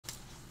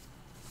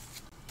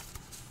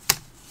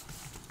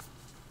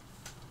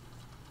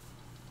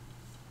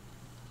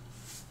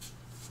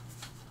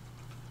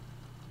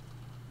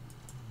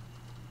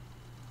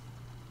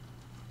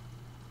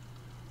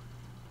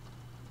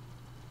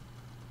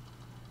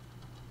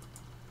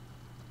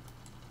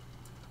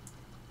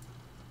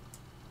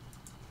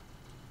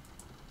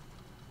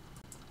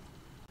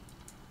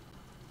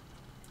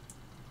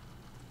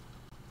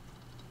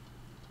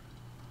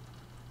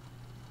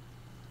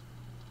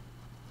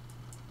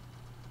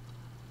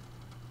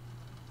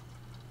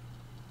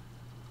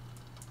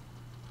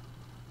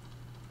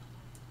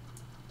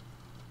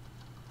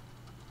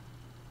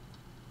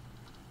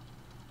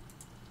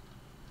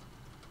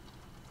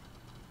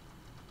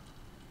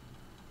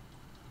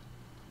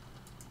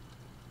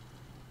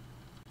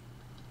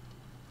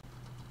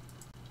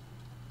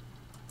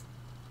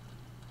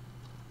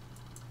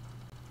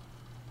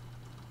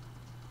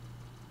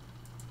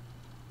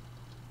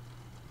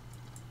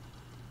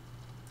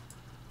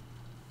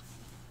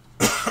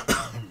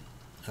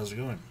How's it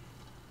going?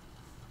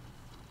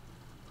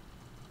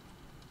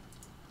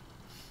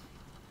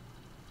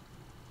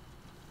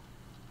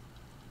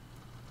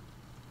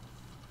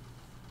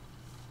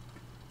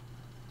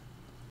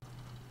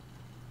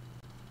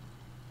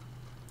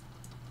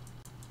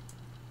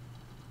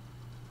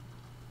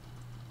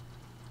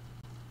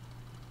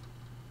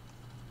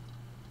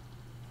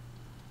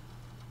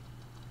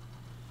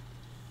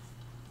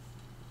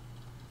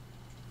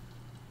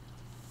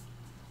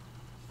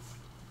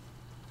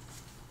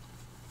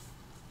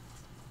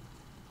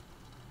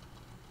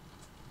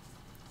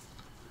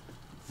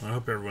 I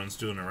hope everyone's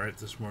doing alright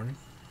this morning.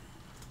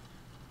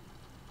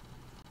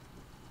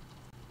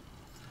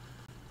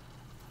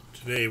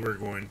 Today we're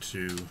going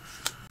to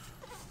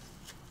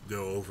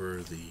go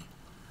over the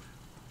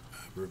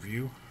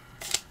review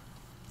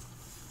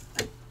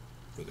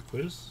for the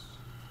quiz,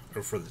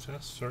 or for the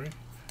test, sorry.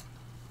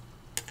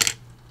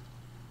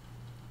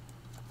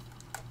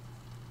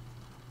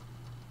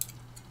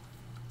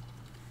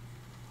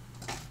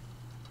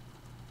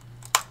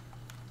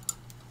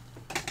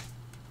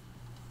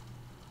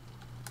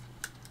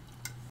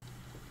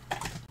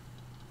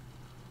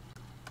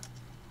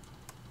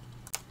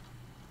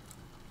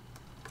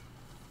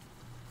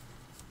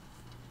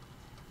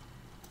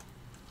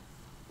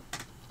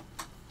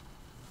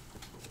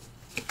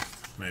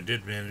 And I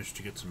did manage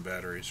to get some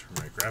batteries for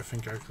my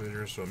graphing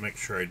calculator, so I'll make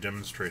sure I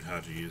demonstrate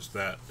how to use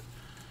that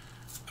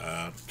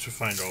to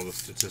find all the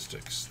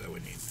statistics that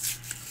we need.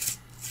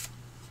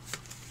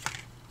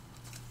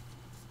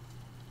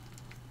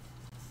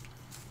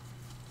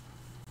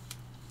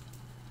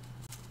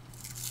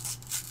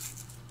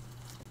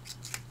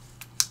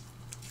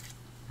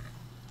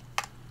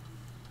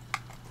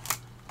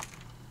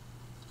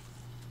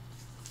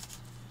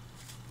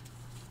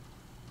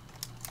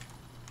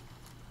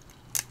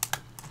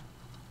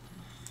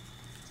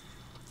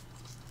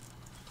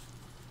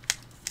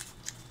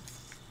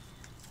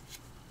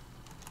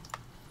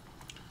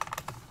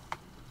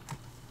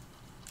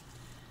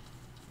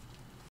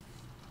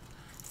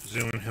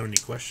 Does anyone have any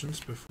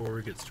questions before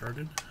we get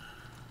started?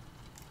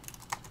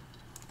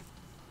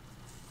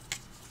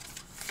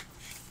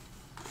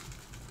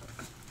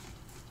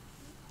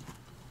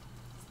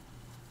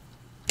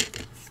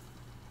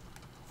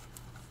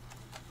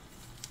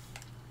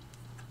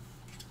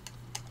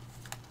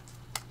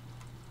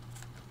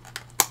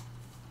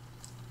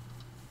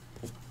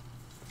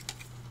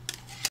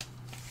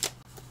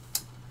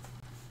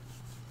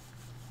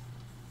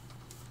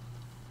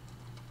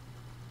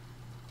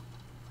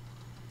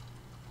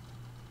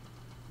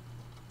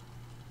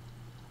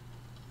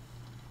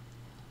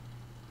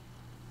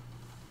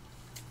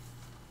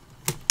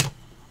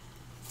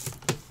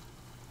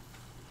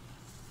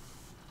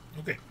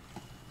 Okay.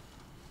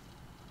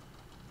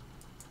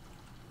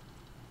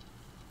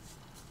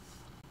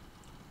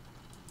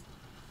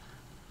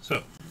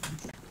 So,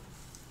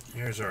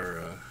 here's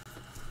our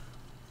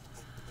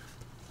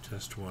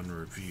test 1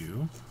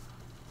 review.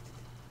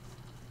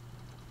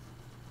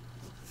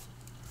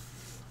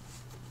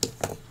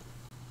 There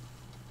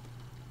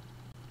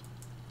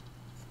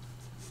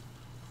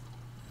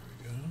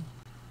we go.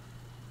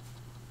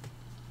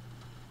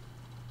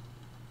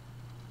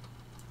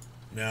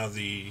 Now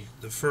the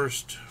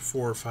first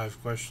 4 or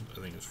 5 questions,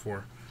 I think it's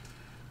 4,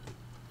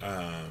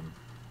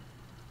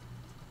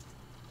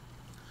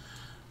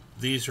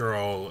 these are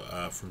all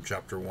from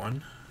chapter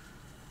 1,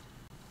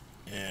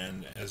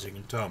 and as you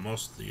can tell,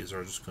 most of these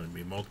are just going to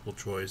be multiple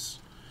choice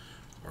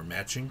or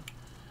matching,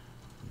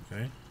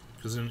 okay?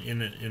 Because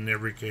in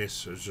every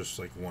case, there's just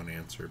like one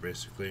answer,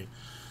 basically.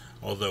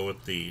 Although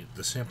with the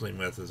sampling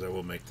methods, I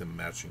will make them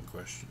matching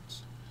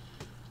questions.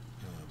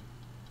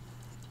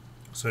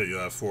 So you'll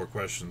have 4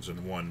 questions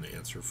and 1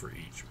 answer for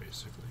each,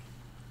 basically.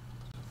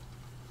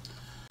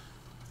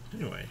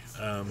 Anyway,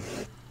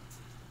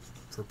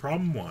 for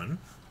problem 1,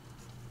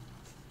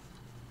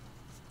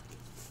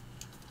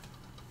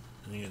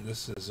 and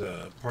this is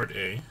part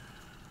A.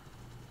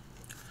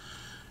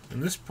 In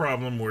this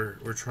problem,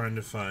 we're trying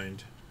to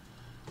find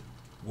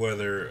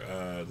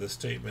whether the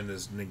statement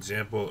is an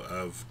example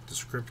of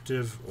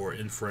descriptive or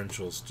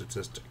inferential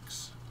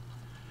statistics.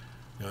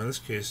 Now, in this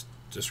case,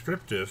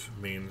 descriptive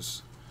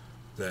means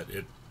that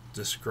it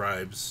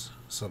describes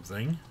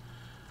something,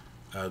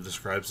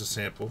 describes a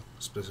sample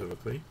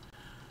specifically,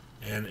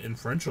 and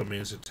inferential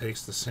means it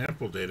takes the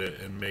sample data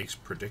and makes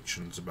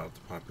predictions about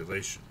the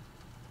population.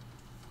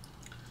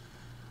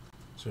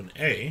 So in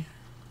A,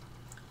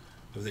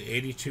 of the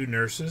 82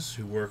 nurses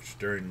who worked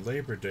during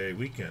Labor Day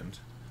weekend,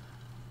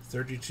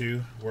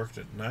 32 worked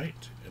at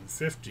night and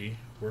 50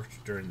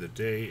 worked during the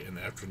day and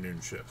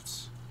afternoon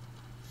shifts.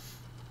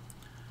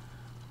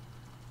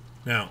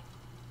 Now,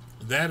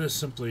 that is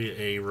simply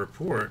a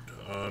report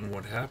on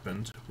what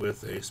happened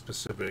with a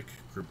specific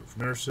group of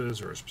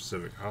nurses or a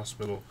specific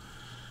hospital.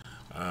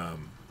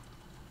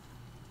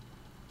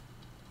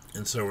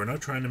 And so we're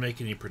not trying to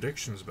make any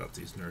predictions about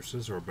these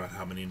nurses or about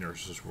how many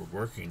nurses were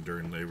working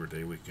during Labor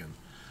Day weekend.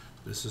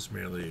 This is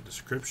merely a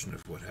description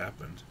of what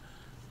happened,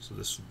 so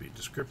this would be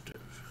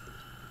descriptive.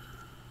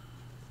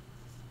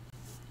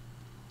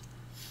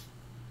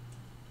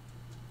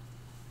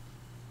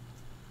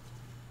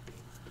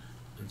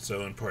 And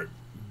so in part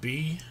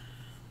B,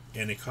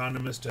 an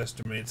economist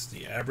estimates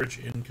the average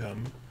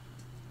income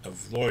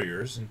of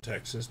lawyers in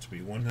Texas to be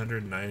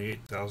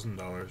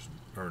 $198,000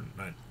 or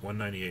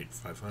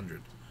 $198,500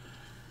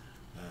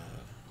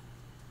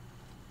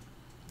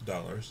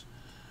 dollars.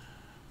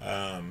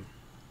 But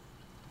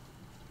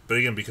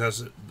again,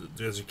 because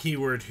there's a key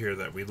word here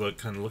that we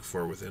kind of look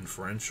for with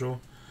inferential,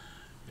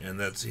 and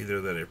that's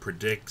either that it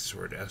predicts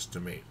or it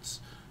estimates.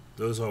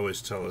 Those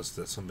always tell us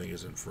that something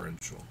is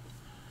inferential.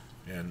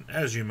 And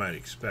as you might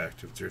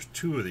expect, if there's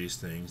two of these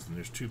things and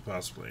there's two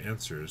possible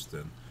answers,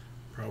 then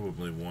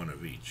probably one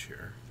of each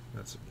here.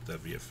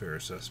 That'd be a fair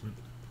assessment.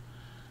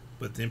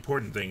 But the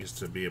important thing is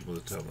to be able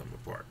to tell them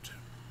apart.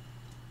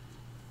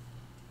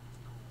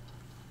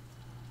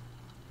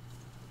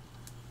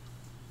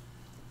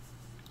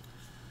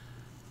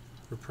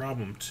 For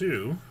problem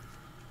 2,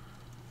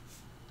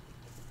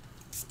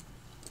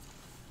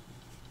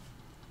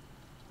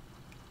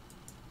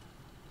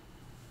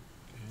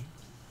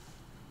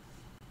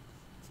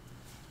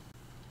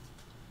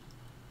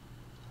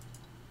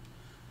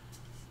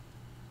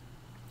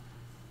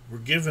 we're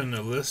given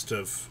a list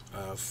of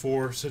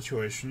 4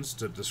 situations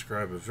to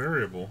describe a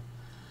variable,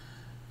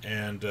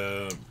 and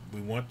we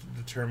want to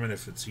determine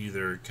if it's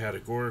either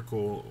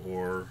categorical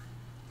or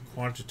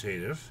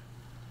quantitative.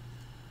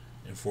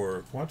 And for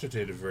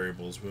quantitative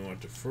variables, we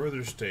want to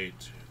further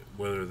state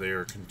whether they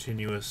are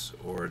continuous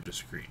or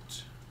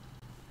discrete.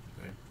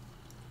 Okay.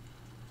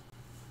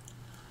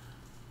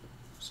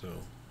 So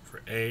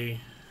for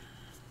A,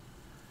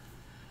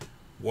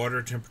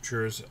 water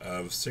temperatures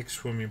of 6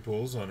 swimming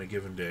pools on a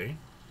given day.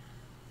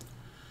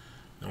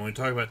 Now when we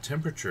talk about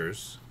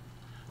temperatures,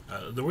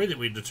 the way that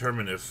we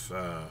determine if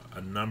a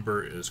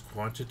number is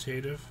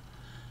quantitative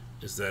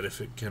is that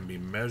if it can be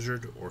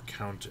measured or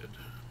counted.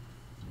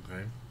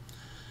 Okay.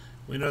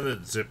 We know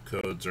that zip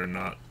codes are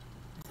not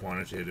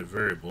quantitative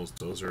variables.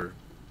 Those are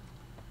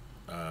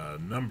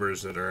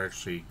numbers that are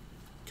actually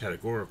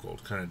categorical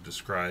to kind of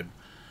describe,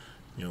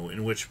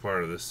 in which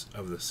part of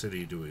the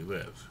city do we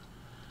live.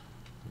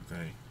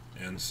 Okay,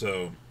 and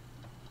so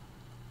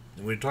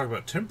when we talk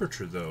about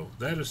temperature, though,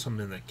 that is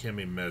something that can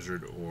be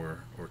measured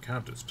or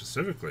counted.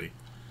 Specifically,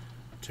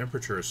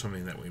 temperature is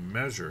something that we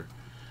measure,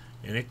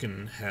 and it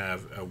can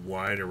have a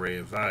wide array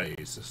of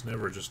values. It's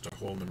never just a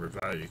whole number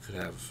value. It could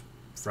have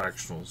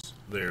fractionals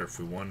there if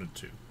we wanted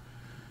to.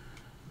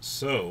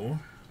 So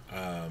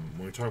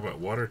when we talk about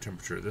water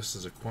temperature, this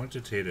is a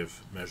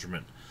quantitative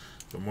measurement,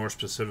 but more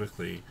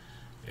specifically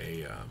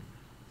a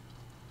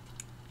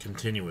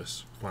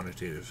continuous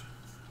quantitative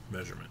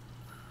measurement.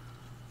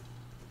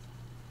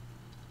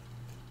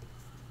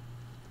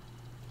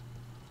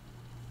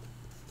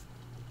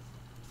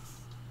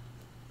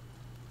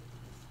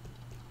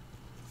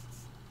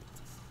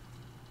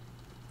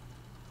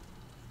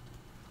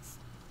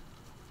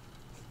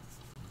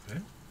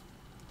 Okay.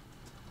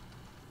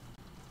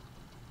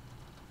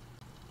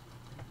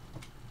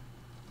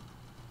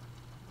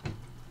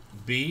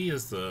 B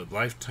is the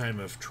lifetime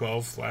of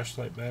 12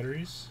 flashlight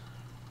batteries.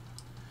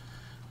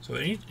 So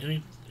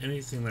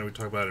anything that we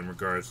talk about in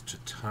regards to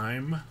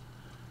time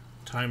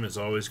is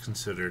always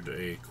considered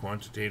a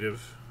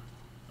quantitative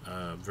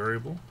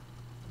variable.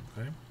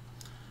 Okay,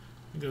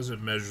 because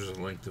it measures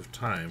the length of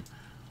time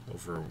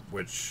over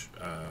which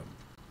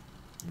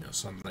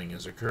something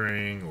is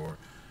occurring, or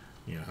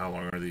how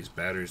long are these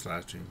batteries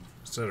lasting,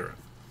 etc.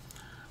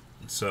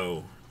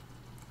 So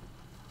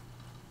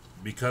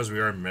because we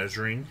are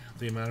measuring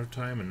the amount of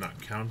time and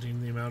not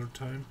counting the amount of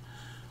time,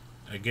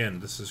 again,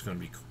 this is going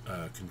to be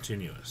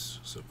continuous.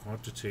 So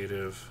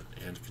quantitative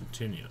and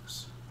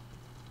continuous.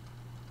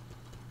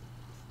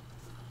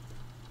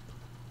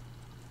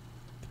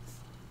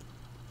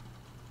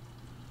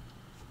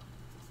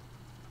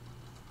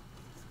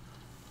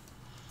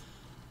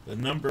 The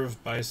number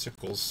of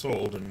bicycles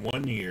sold in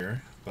 1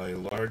 year by a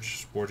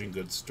large sporting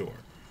goods store.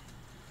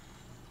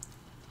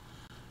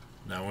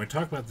 Now, when we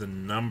talk about the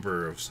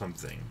number of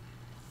something,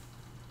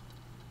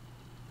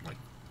 like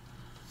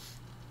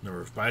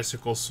number of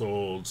bicycles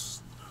sold,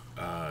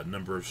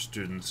 number of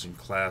students in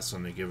class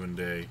on a given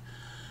day,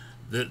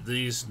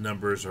 these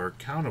numbers are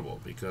countable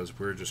because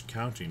we're just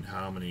counting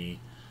how many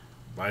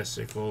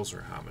bicycles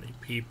or how many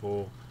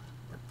people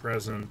are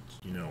present,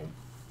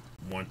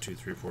 1, 2,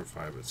 3, 4,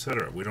 5,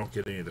 etc. We don't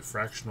get any of the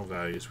fractional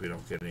values, we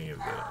don't get any of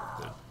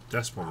the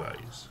decimal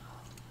values.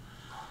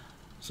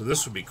 So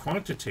this would be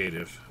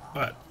quantitative,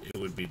 but it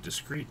would be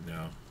discrete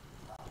now.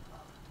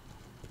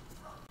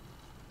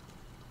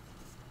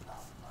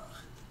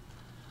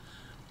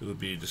 It would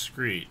be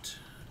discrete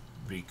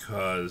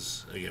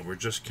because, again, we're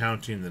just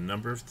counting the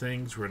number of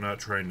things. We're not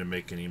trying to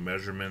make any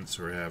measurements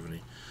or have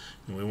any,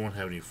 we won't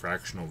have any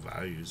fractional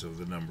values of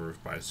the number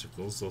of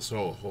bicycles. They'll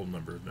sell a whole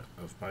number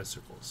of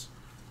bicycles.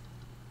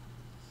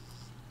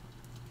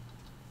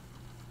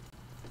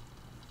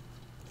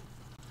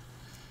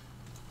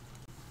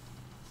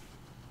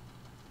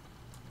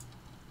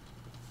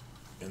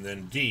 And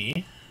then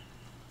D,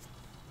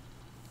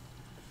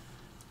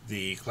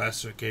 the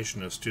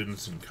classification of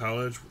students in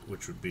college,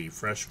 which would be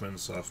freshman,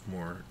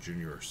 sophomore,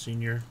 junior, or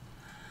senior.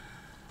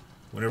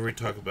 Whenever we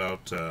talk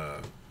about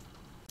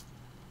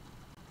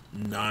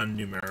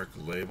non-numeric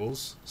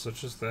labels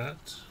such as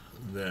that,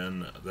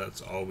 then that's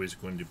always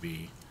going to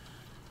be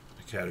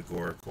a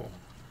categorical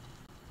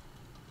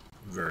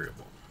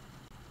variable.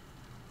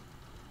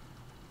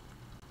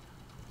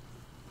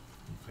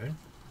 Okay.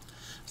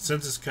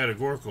 Since it's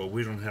categorical,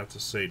 we don't have to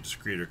say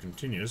discrete or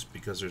continuous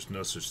because there's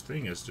no such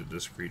thing as a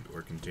discrete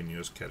or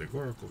continuous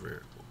categorical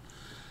variable.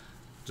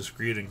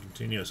 Discrete and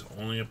continuous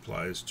only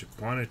applies to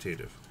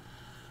quantitative.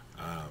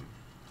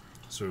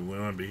 So we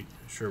want to be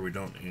sure we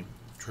don't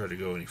try to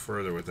go any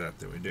further with that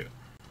than we do.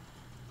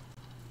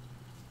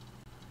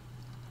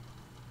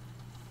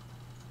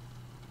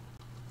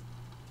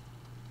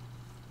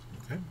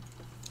 Okay.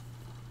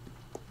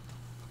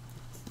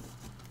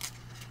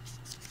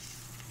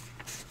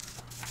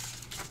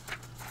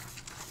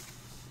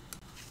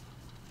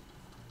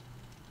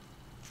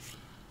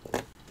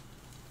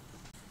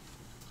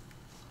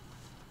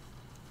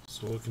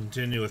 So we'll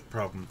continue with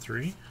problem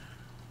 3.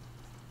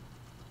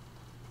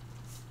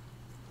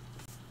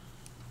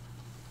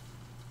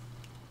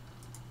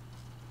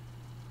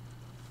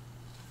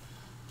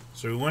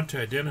 So we want to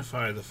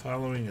identify the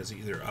following as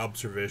either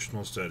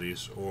observational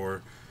studies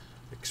or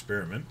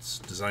experiments,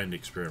 designed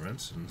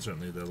experiments, and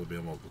certainly that'll be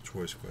a multiple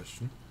choice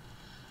question.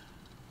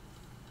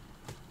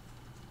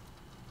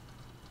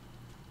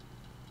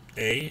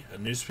 A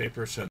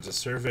newspaper sends a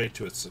survey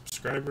to its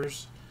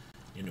subscribers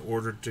in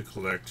order to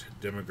collect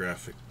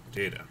demographic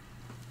data.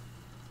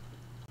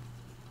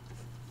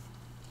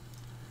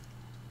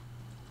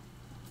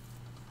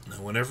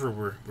 Now, whenever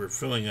we're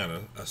filling out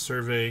a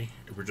survey,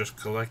 we're just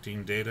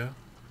collecting data.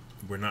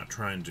 We're not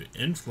trying to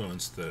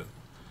influence the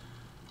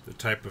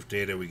type of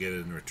data we get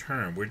in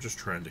return. We're just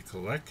trying to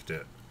collect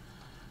it.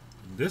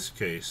 In this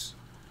case,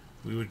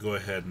 we would go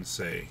ahead and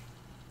say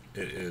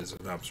it is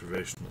an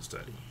observational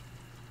study.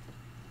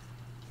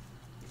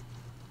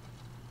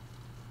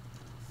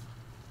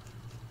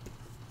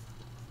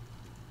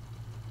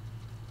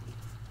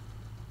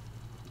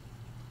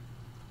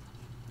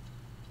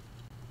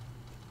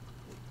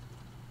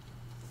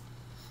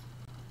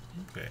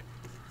 Okay.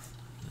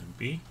 And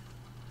B.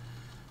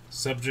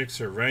 Subjects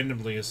are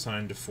randomly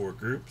assigned to 4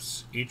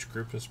 groups. Each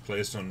group is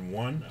placed on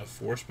one of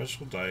 4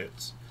 special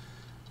diets: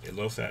 a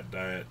low-fat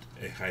diet,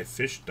 a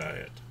high-fish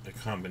diet, a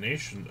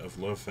combination of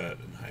low-fat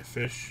and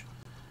high-fish,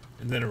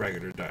 and then a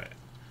regular diet.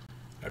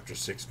 After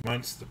 6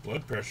 months, the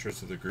blood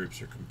pressures of the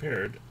groups are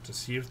compared to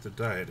see if the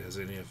diet has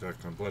any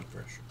effect on blood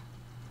pressure.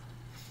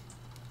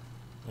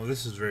 Well,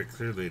 this is very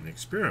clearly an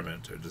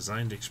experiment, a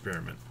designed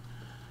experiment,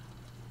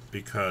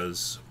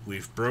 because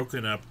we've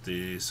broken up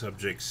the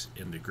subjects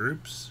into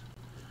groups.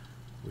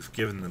 We've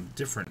given them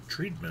different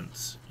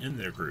treatments in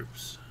their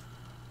groups,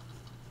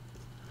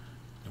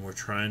 and we're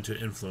trying to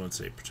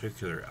influence a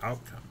particular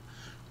outcome.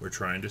 We're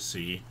trying to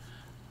see,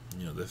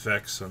 the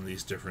effects on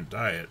these different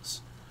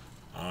diets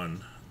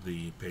on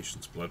the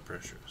patient's blood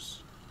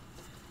pressures.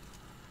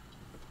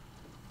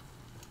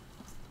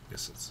 I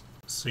guess it's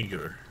a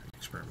singular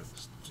experiment,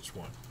 it's just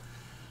one.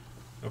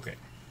 Okay.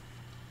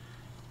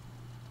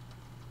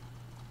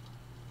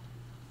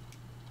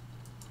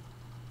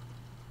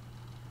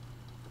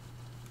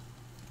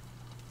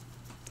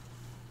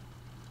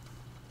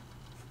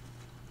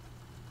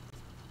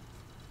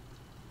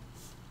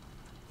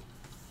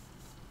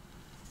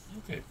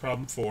 Okay,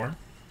 problem 4.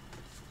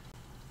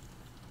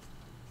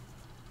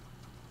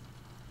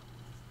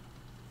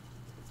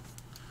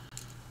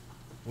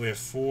 We have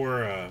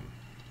 4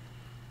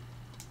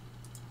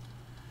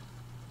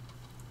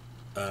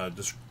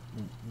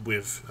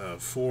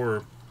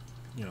 4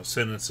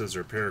 sentences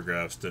or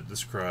paragraphs that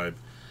describe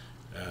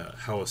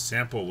how a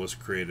sample was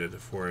created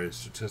for a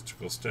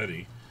statistical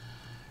study,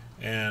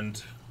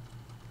 and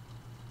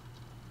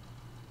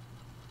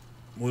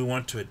we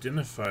want to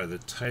identify the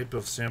type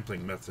of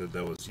sampling method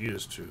that was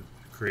used to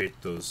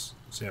create those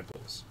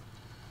samples.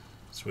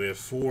 So we have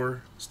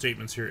 4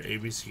 statements here, A,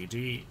 B, C,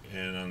 D,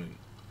 and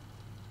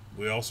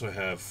we also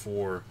have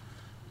 4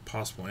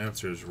 possible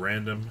answers: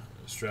 random,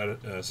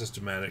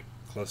 systematic,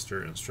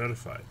 cluster, and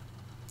stratified.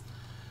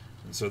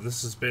 And so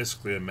this is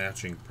basically a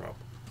matching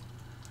problem.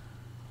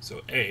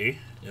 So A,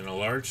 in a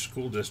large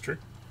school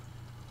district,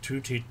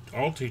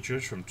 all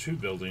teachers from 2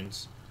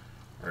 buildings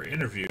are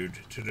interviewed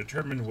to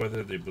determine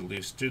whether they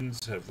believe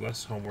students have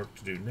less homework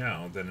to do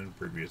now than in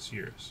previous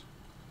years.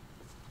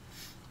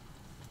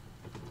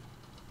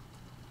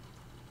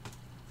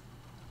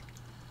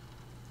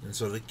 And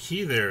so the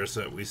key there is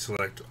that we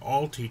select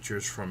all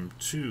teachers from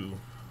 2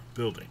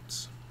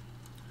 buildings.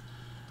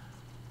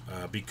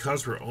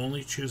 Because we're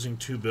only choosing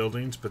 2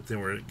 buildings, but then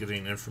we're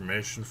getting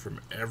information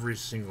from every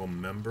single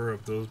member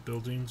of those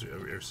buildings,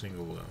 every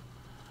single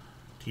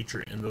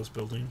teacher in those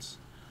buildings,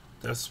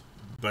 that's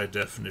by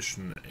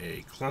definition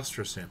a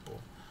cluster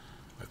sample.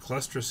 A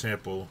cluster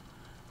sample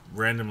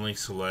randomly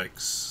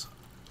selects,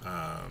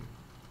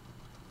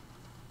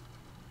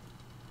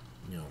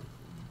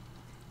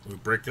 we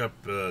break up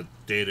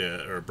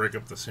data, or break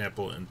up the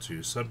sample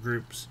into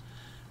subgroups.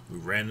 We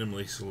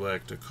randomly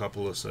select a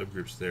couple of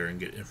subgroups there and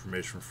get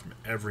information from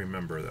every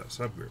member of that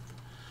subgroup.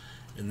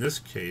 In this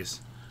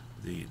case,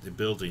 the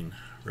building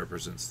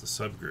represents the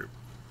subgroup.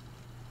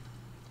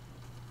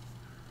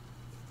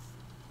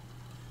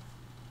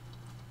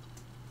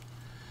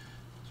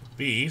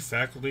 B,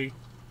 faculty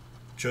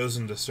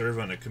chosen to serve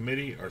on a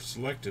committee are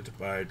selected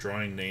by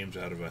drawing names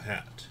out of a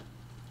hat.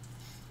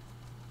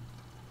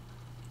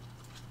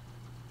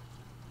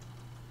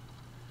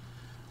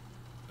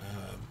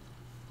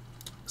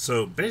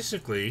 So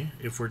basically,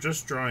 if we're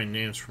just drawing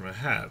names from a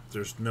hat,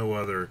 there's no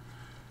other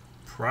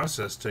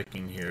process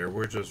taking here.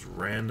 We're just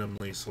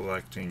randomly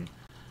selecting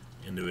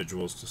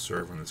individuals to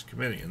serve on this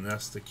committee, and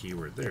that's the key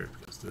word there,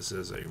 because this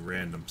is a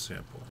random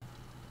sample.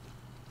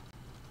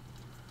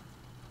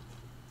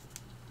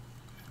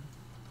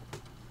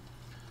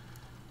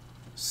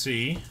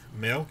 C,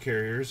 mail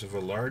carriers of a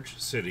large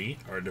city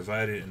are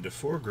divided into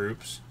 4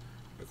 groups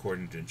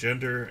according to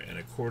gender and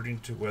according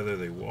to whether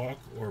they walk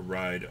or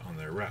ride on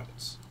their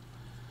routes.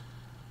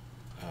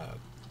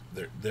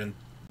 Then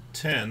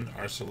 10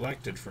 are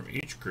selected from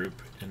each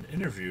group and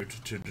interviewed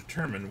to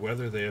determine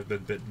whether they have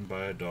been bitten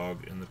by a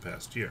dog in the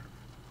past year.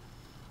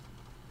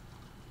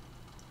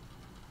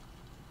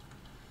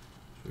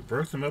 So we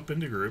broke them up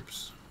into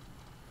groups,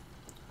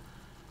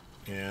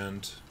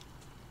 and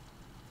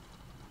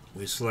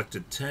we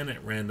selected 10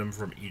 at random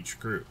from each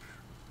group.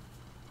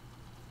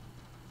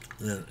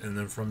 And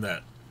then from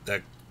that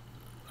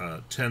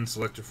 10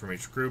 selected from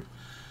each group,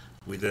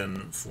 we then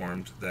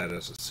formed that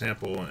as a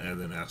sample and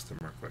then asked them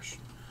our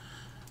question.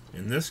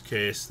 In this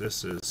case,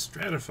 this is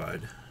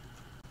stratified.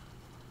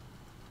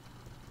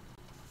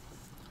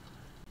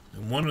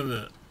 And one of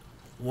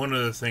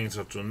the things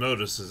that you'll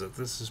notice is that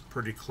this is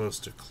pretty close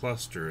to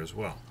cluster as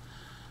well.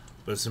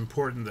 But it's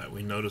important that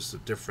we notice the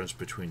difference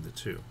between the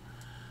two.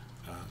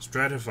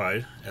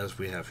 Stratified, as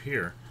we have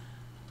here,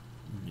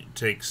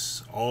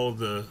 takes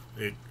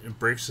it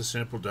breaks the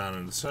sample down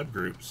into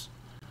subgroups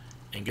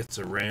and gets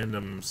a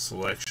random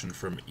selection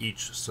from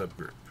each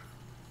subgroup.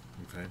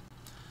 Okay,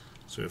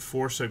 so we have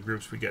 4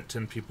 subgroups. We get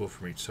 10 people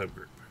from each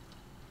subgroup.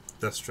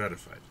 That's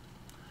stratified.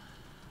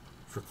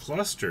 For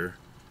cluster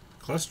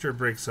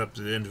breaks up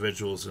the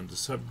individuals into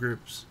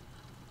subgroups,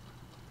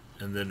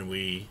 and then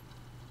we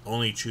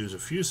only choose a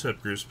few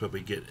subgroups, but we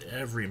get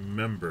every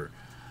member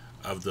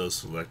of those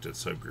selected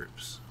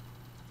subgroups.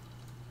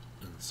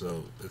 And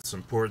so it's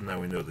important that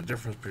we know the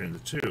difference between the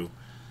two,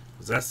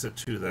 because that's the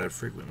two that I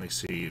frequently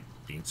see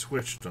being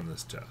switched on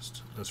this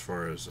test, as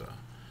far as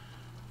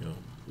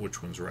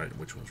which one's right and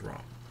which one's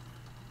wrong.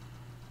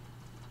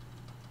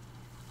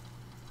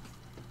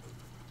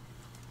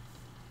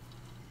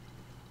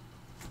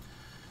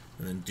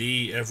 And then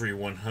D, every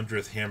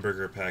 100th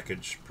hamburger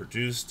package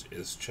produced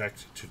is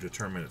checked to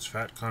determine its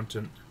fat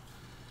content.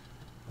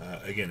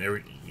 Again,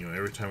 every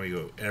time we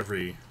go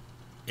every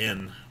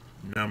n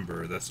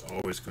number, that's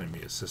always going to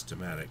be a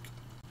systematic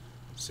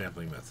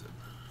sampling method.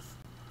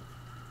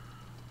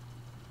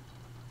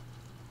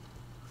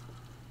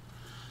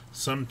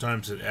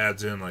 Sometimes it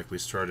adds in, like we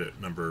start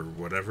at number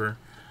whatever,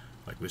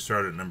 like we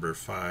start at number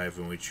 5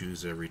 and we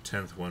choose every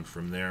 10th one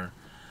from there.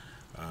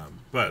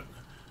 But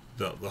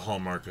the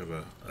hallmark of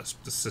a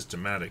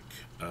systematic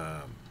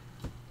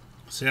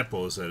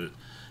sample is that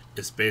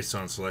it's based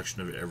on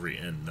selection of every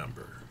n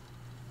number.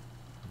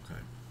 Okay,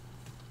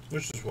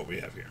 which is what we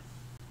have here.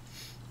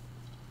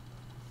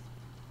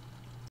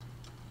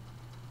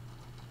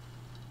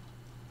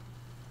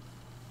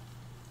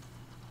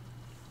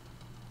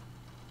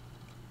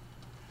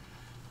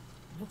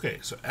 Okay,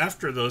 so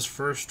after those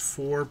first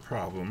 4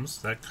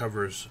 problems, that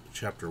covers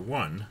chapter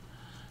 1.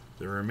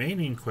 The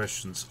remaining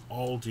questions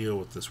all deal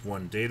with this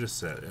one data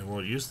set, and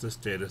we'll use this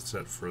data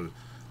set for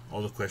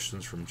all the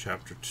questions from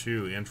chapter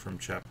 2 and from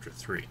chapter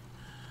 3.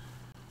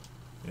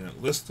 And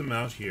it lists them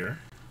out here.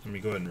 Let me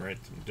go ahead and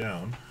write them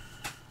down.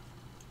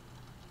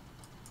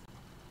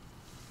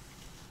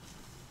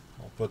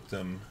 I'll put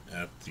them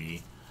at the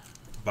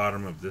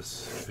bottom of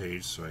this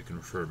page so I can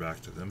refer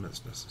back to them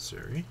as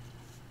necessary.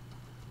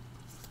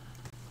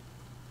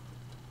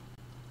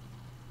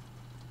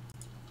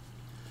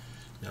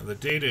 Now the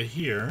data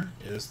here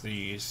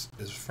is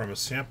from a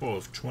sample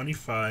of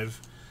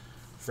 25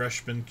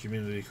 freshman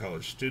community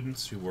college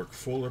students who work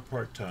full or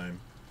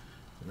part-time,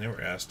 and they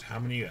were asked how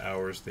many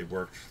hours they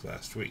worked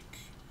last week.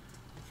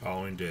 The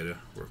following data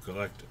were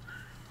collected.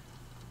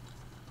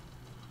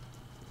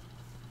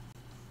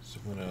 So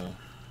I'm going to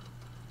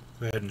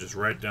go ahead and just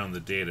write down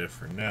the data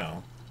for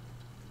now,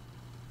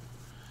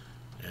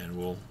 and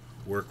we'll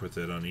work with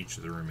it on each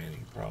of the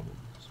remaining problems.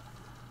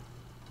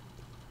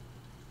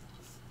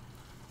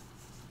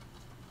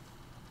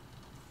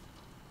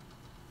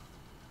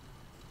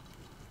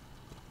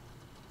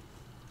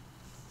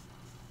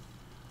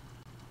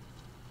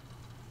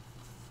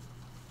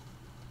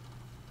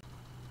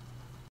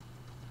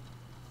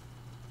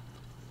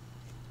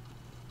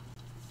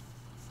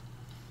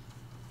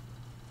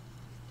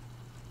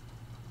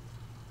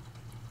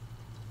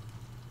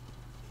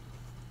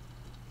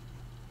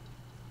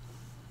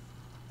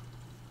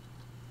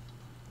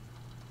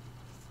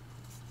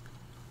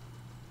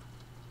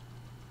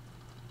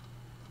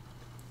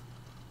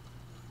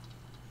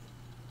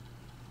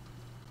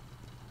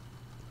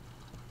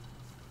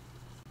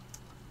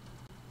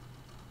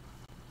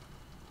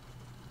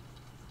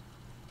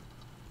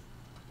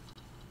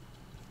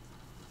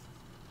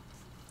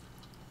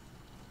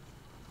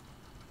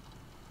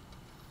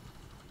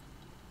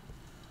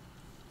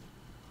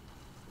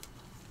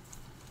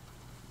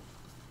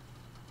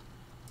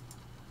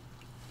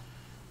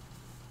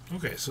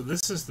 Okay, so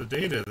this is the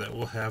data that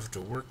we'll have to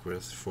work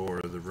with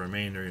for the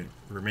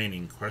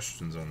remaining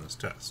questions on this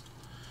test.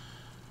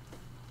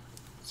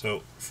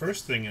 So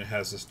first thing it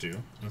has us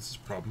do, this is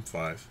problem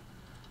 5,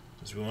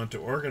 is we want to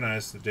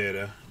organize the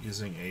data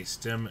using a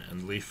stem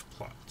and leaf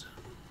plot.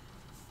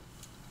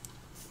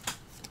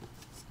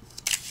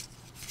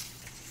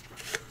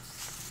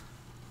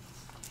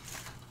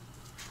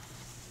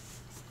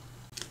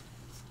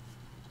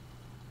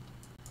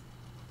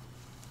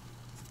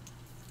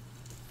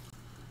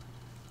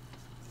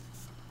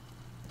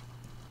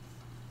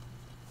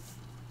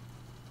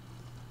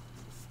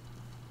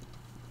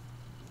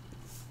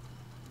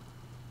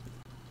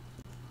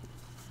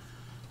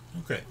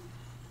 Okay,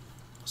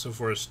 so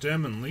for a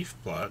stem and leaf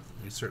plot,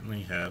 we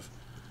certainly have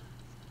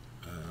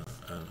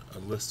a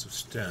list of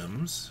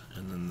stems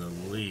and then the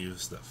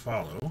leaves that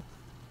follow.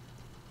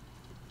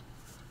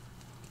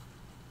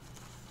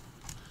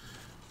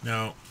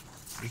 Now,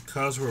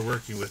 because we're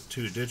working with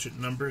 2-digit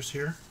numbers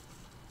here,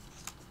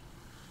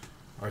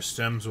 our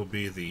stems will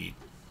be the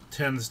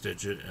tens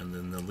digit and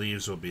then the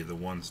leaves will be the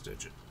ones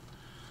digit.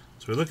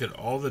 So we look at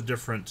all the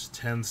different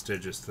tens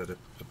digits that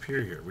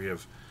appear here. We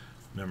have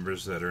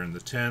numbers that are in the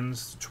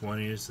 10s, the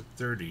 20s, the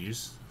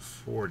 30s,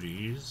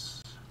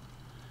 40s,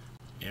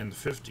 and the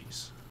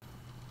 50s.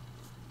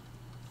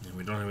 And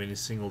we don't have any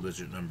single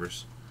digit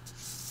numbers.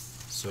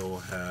 So we'll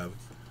have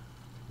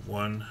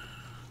 1,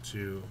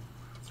 2,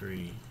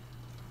 3,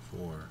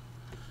 4,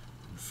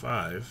 and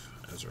 5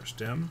 as our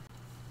stems.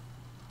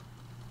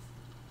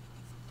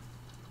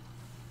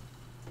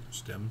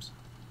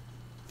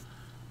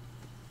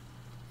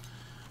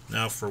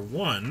 Now for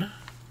 1,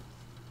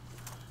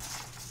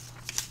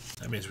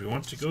 that means we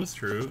want to go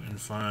through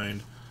and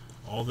find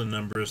all the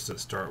numbers that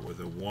start with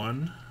a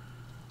 1.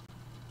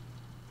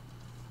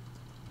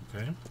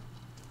 Okay.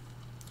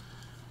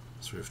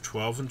 So we have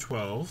 12 and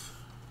 12.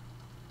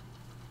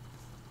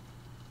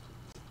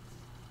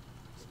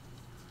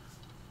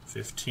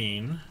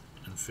 15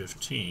 and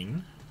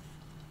 15.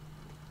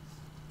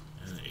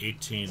 And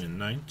 18 and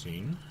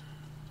 19.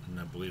 And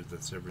I believe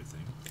that's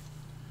everything.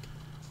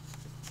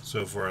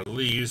 So for our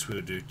leaves, we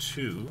would do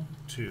 2,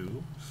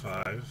 2,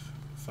 5,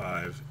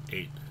 5,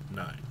 8,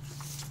 9.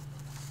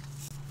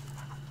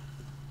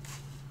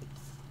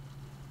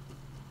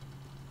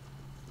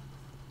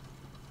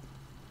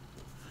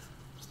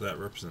 So that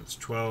represents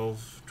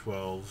 12,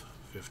 12,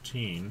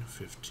 15,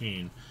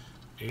 15,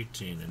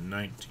 18, and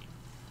 19.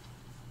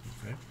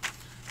 Okay.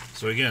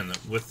 So again,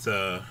 with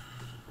our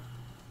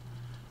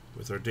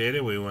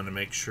data, we want to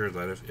make sure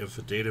that if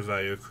a data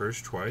value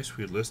occurs twice,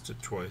 we list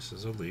it twice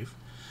as a leaf.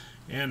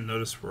 And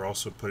notice we're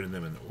also putting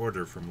them in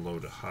order from low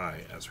to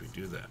high as we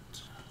do that.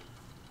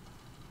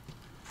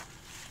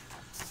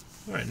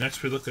 Alright,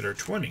 next we look at our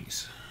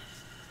 20s.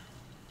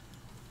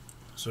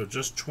 So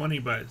just 20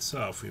 by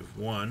itself, we have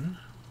 1,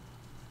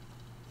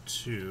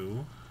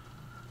 2,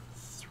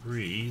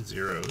 3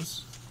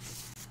 zeros.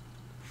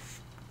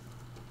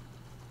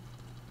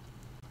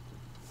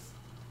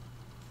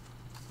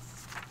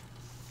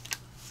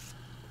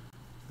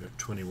 We have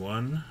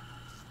 21,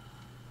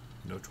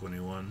 no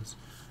 21s.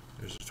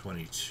 There's a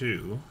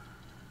 22.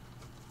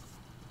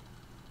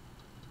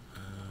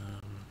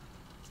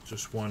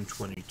 Just one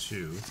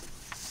 22.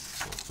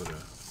 So I'll put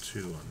a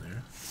 2 on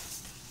there.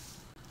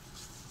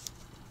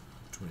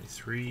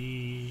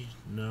 23.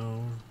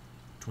 No.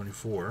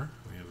 24.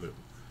 We have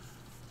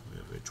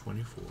a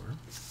 24.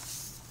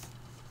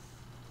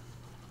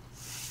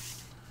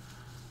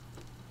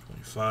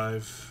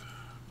 25.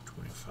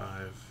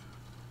 25.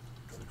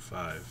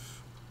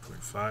 25.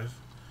 25.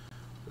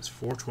 That's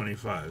 4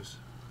 25s.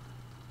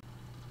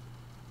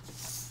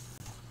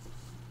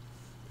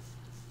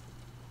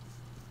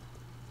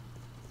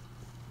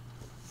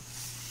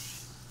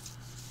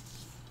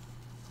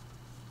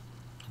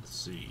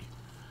 See,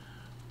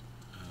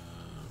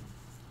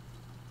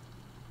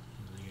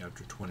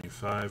 after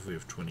 25 we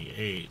have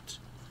 28.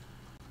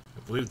 I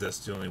believe that's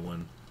the only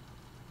one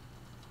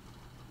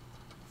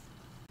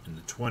in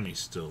the 20s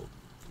still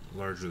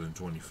larger than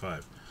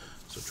 25.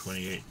 So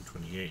 28 and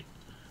 28.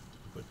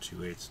 Put 2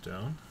 8s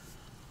down.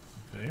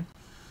 Okay.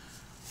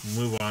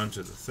 Move on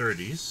to the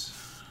 30s.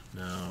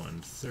 Now in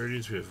the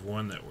 30s we have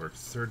one that worked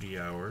 30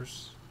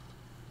 hours.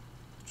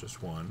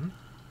 Just one.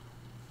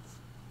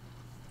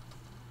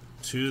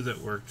 2 that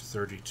worked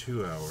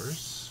 32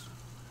 hours.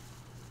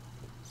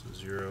 So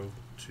 0,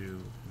 2,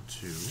 and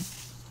 2.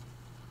 Let's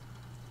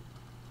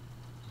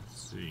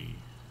see.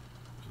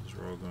 Those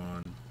are all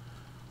gone.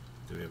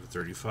 Then we have a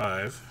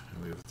 35,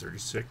 and we have a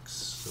 36,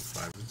 so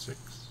 5 and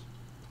 6.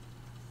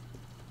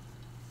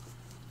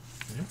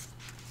 Okay.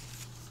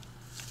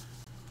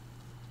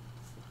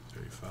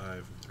 35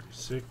 and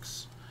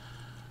 36.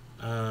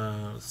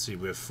 Let's see,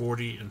 we have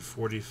 40 and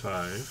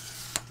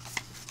 45.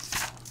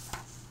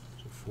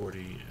 40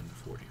 and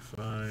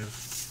 45,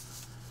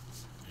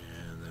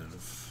 and then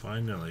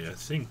finally I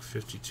think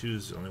 52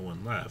 is the only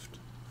one left,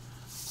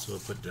 so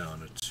we'll put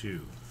down a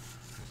 2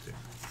 right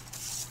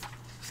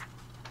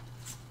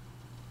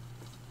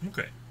there.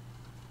 Okay,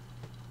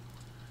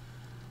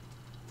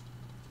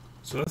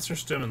 So that's our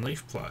stem and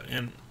leaf plot.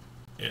 And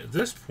at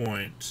this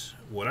point,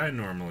 what I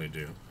normally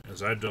do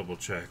is I double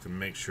check and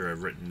make sure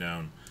I've written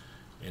down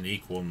an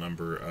equal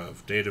number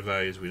of data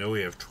values. We know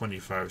we have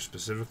 25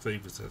 specifically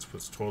because that's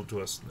what's told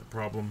to us in the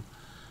problem.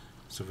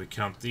 So if we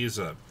count these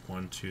up,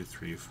 1, 2,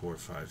 3, 4,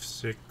 5,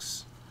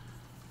 6,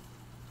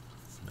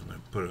 I'm going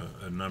to put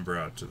a number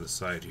out to the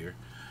side here.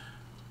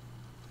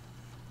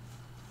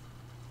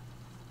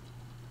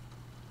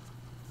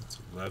 That's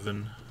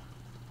 11.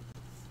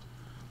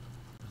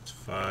 That's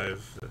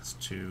 5. That's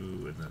 2.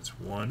 And that's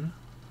 1.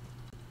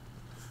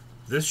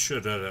 This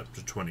should add up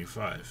to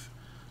 25.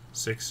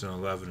 6 and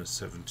 11 is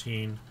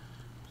 17.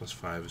 Plus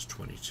 5 is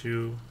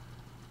 22.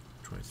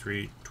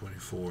 23,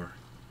 24,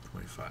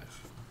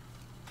 25.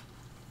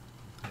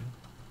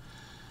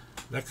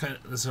 Okay.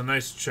 That's a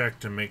nice check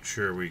to make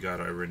sure we got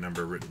every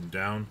number written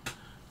down.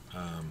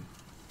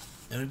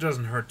 And it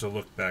doesn't hurt to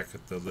look back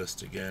at the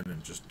list again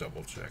and just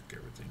double check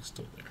everything's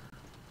still there.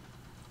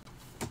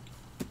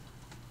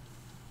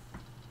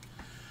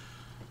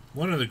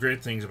 One of the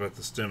great things about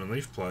the stem and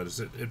leaf plot is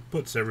it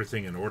puts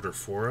everything in order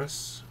for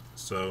us.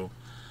 So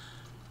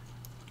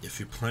if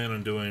you plan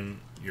on doing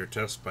your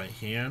test by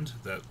hand,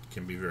 that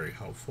can be very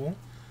helpful.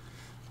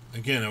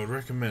 Again, I would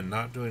recommend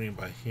not doing it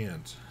by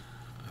hand.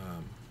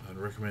 I'd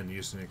recommend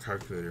using a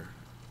calculator,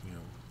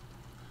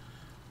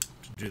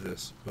 to do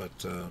this.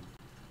 But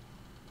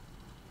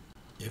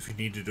if you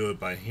need to do it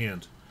by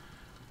hand,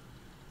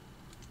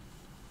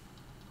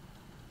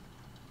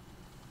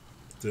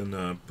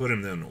 then put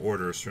them in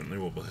order certainly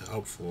will be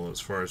helpful as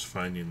far as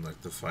finding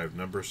like the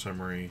 5-number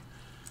summary.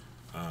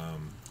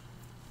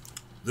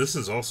 This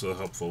is also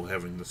helpful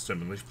having the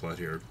stem and leaf plot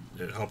here.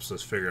 It helps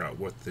us figure out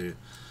what the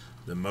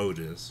mode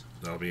is.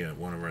 That'll be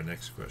one of our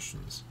next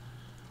questions.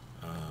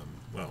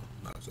 Well,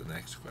 not the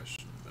next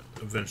question, but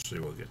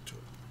eventually we'll get to it.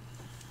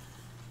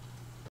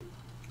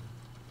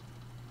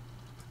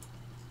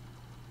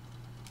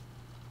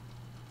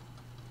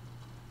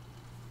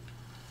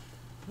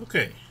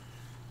 Okay,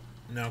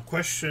 now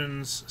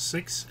questions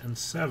 6 and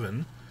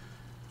 7.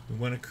 We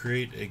want to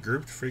create a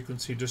grouped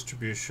frequency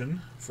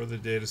distribution for the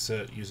data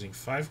set using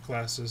 5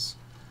 classes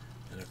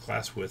and a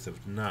class width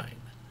of 9.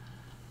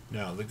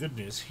 Now, the good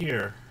news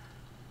here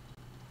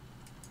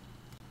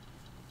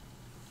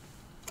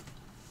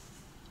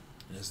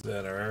is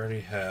that I already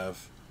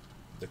have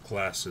the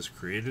classes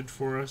created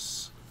for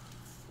us.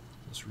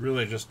 It's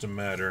really just a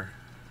matter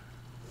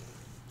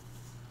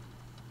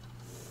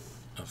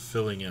of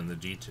filling in the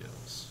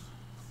details.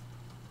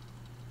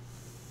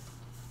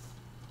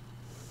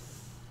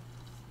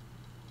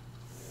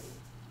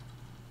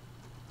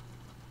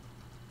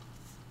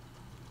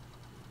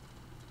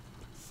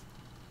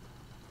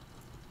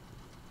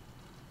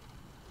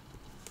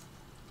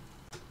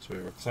 So we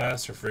have a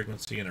class, a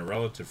frequency, and a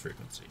relative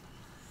frequency.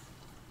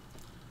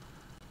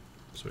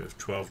 So we have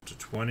 12 to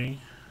 20,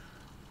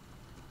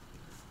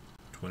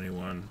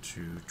 21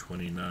 to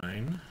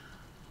 29.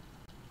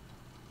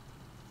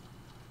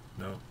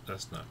 No,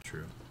 that's not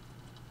true.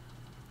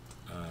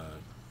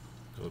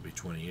 That would be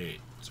 28.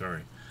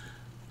 Sorry.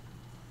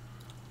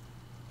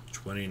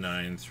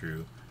 29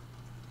 through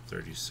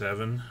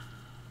 37,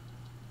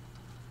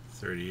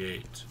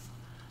 38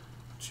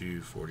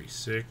 to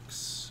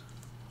 46,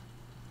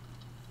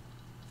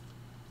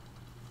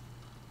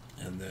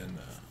 and then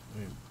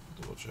let me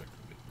double check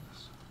the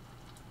bigness.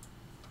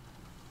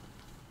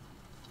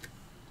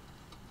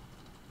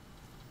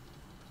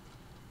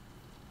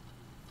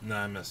 No,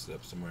 I messed it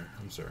up somewhere.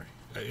 I'm sorry.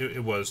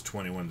 It was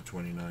 21 to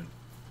 29.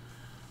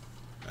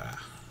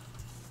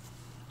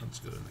 Let's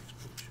go to the next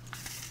page.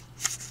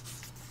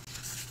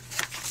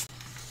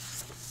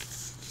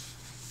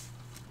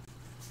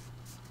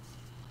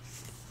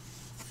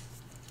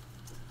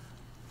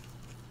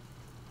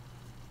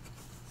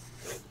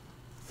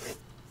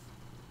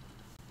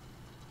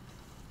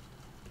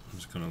 I'm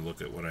just going to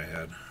look at what I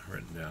had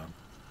written down.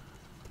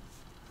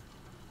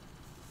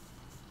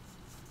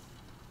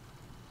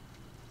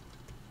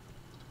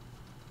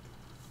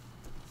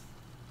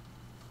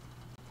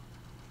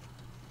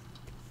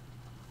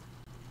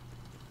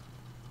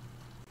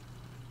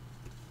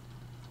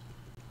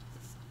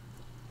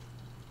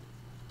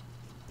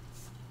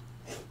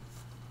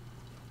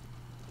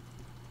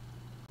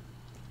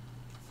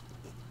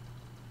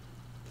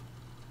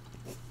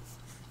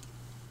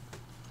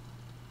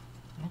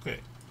 Okay.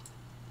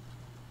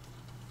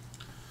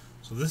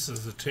 So this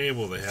is the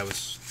table they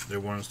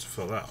want us to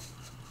fill out.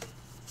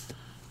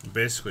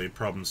 Basically,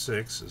 problem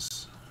 6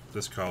 is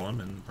this column,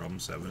 and problem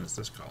 7 is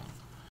this column.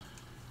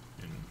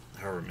 And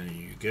however many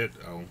you get,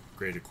 I'll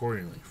grade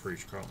accordingly for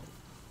each column.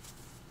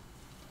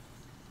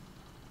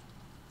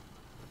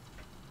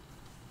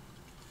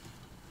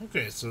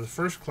 Okay, so the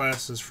first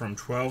class is from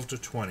 12 to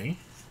 20.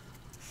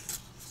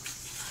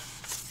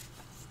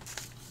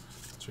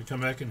 So we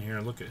come back in here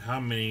and look at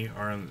how many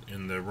are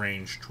in the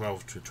range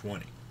 12 to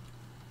 20.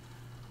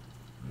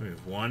 We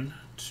have 1,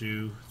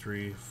 2,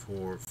 3,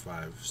 4,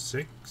 5,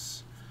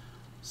 6,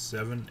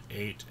 7,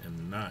 8,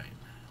 and 9.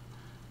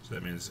 So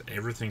that means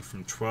everything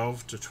from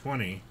 12 to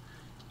 20,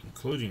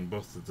 including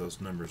both of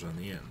those numbers on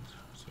the end.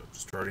 So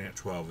starting at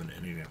 12 and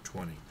ending at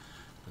 20.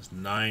 That's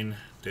 9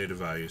 data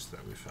values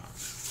that we found.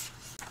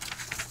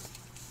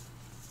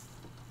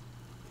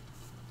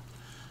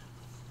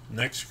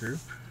 Next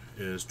group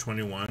is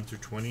 21 through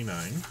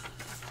 29.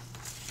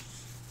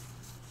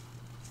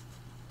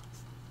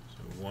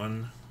 So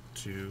 1,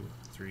 2,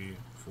 3,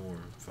 4,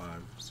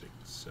 5, 6,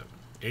 7,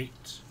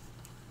 8.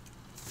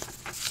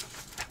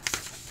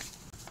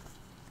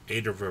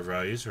 8 of our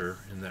values are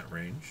in that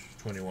range,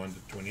 21 to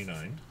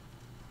 29.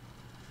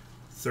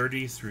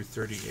 30 through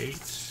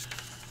 38.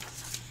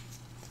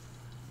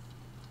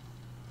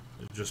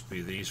 It'll just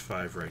be these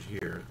 5 right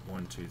here.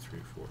 1, 2, 3,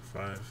 4,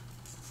 5.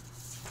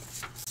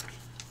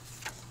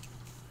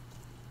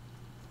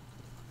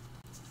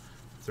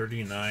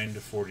 39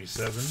 to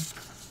 47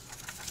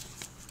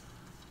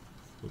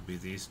 would be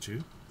these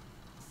 2.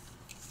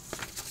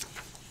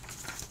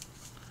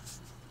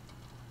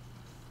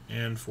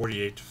 And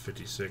 48 to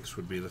 56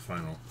 would be the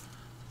final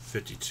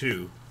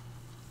 52.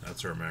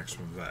 That's our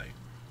maximum value.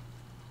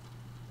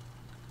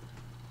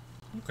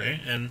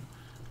 Okay, and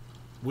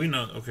we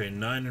know, okay,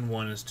 9 and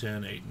 1 is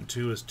 10, 8 and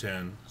 2 is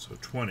 10, so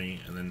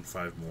 20, and then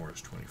 5 more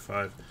is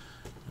 25,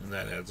 and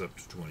that adds up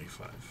to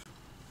 25.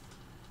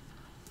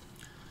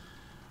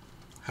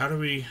 How do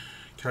we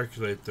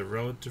calculate the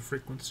relative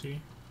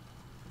frequency?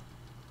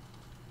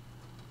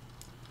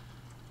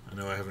 I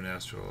know I haven't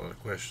asked you a lot of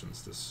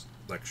questions this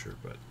lecture,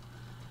 but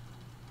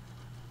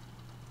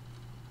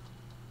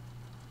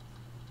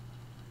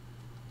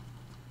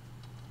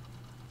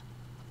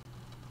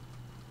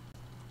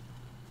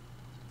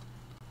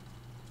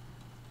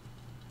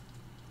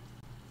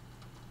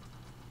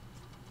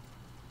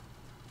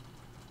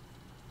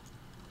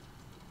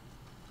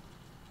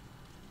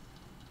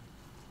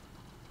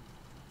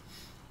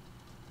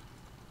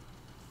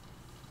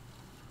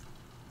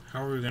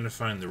how are we going to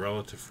find the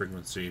relative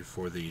frequency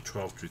for the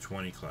 12 through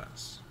 20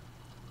 class?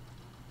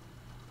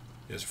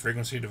 Is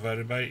frequency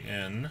divided by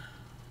n.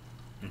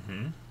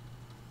 And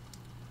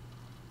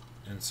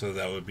so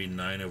that would be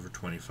 9 over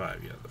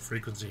 25. Yeah, the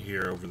frequency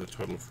here over the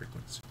total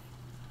frequency.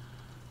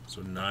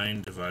 So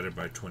 9 divided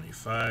by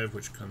 25,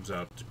 which comes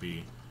out to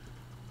be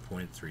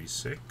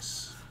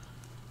 0.36.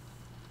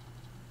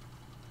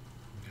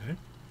 Okay.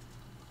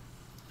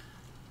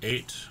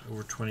 8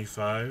 over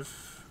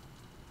 25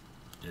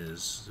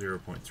 is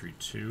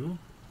 0.32.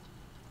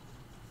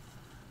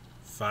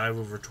 5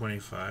 over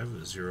 25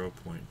 is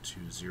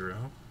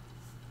 0.20.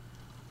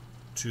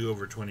 2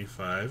 over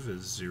 25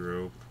 is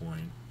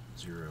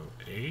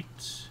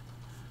 0.08.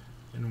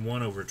 And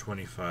 1 over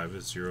 25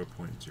 is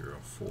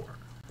 0.04.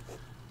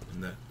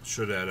 And that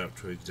should add up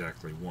to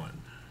exactly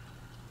 1.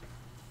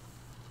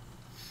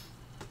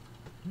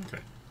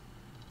 Okay.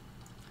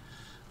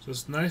 So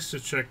it's nice to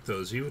check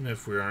those, even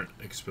if we aren't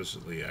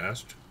explicitly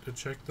asked to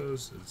check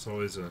those. It's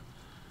always a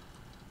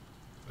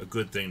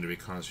good thing to be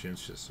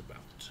conscientious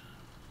about.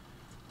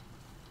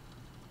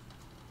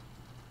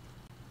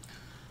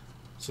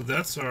 So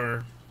that's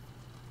our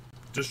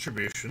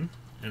distribution.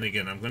 And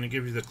again, I'm going to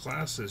give you the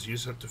classes. You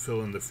just have to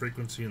fill in the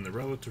frequency and the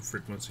relative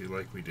frequency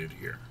like we did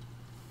here.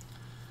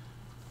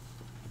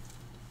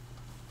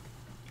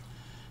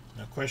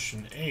 Now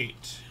question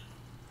 8,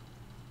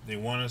 they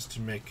want us to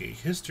make a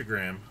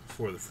histogram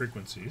for the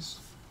frequencies.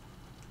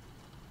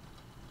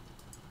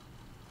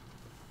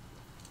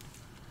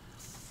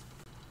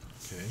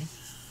 Okay.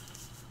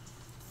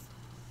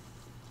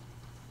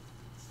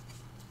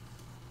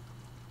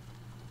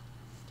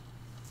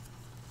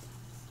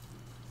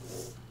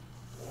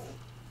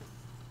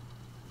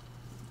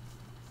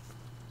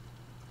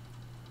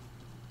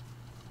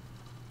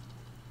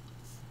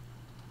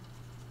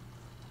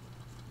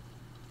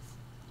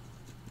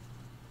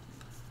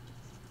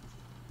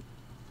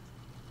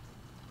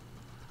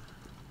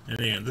 And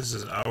again, this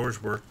is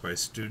hours worked by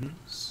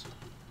students.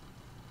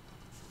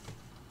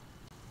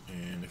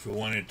 And if we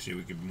wanted to,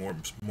 we could be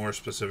more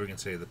specific and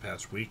say the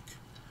past week.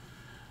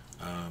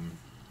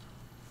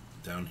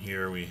 Down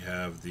here we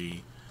have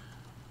the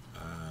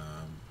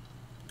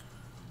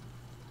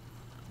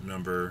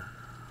number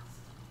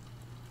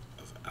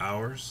of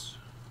hours.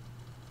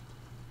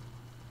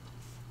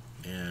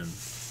 And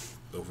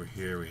over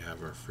here we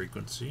have our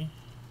frequency.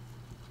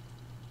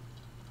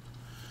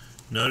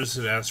 Notice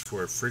it asks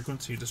for a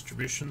frequency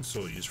distribution, so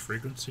we'll use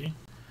frequency.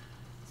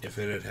 If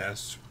it had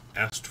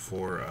asked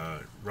for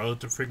a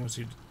relative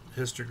frequency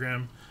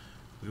histogram,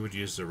 we would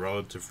use the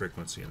relative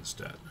frequency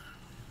instead.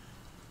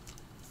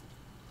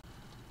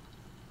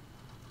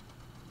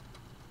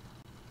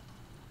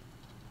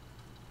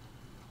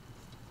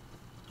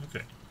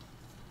 Okay.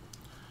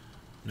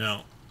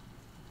 Now,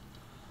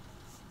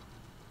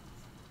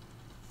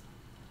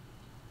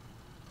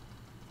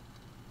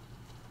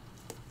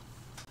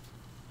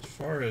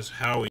 as far as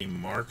how we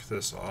mark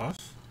this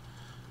off,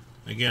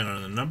 again,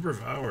 on the number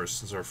of hours,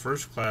 since our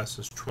first class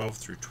is 12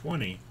 through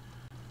 20,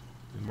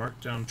 we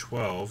mark down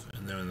 12,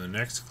 and then the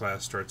next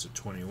class starts at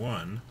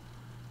 21,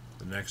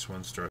 the next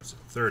one starts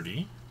at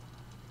 30,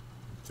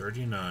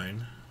 39,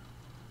 and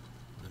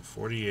then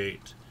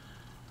 48,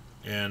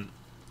 and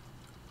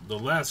the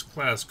last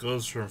class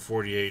goes from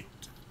 48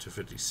 to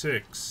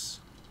 56.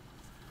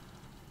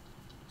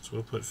 So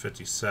we'll put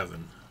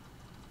 57,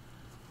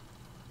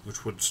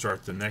 which would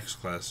start the next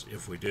class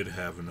if we did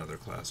have another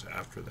class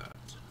after that.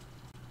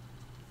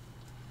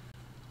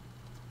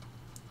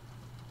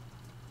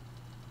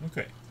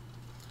 Okay,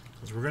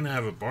 because we're going to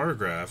have a bar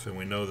graph, and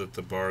we know that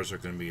the bars are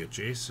going to be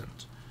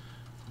adjacent.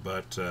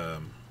 But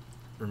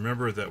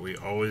remember that we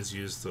always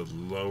use the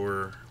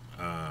lower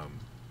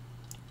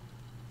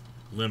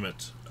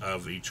limit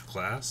of each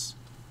class.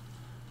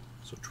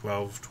 So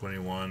 12,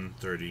 21,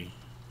 30,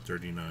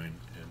 39,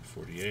 and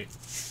 48.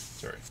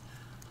 Sorry.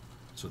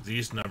 So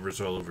these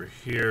numbers all over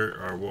here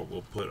are what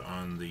we'll put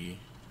on the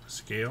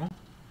scale.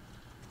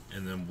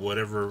 And then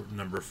whatever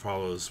number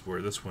follows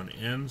where this one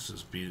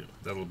ends,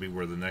 that'll be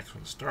where the next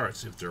one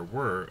starts, if there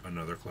were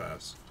another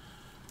class.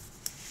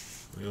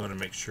 We want to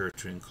make sure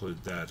to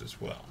include that as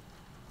well.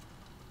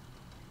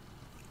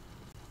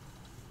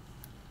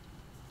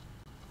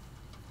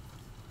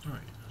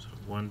 Alright, so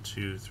 1,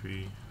 2,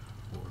 3,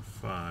 4,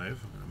 5.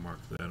 I'm going to mark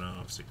that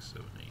off. 6,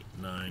 7,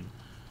 8, 9. And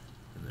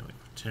then we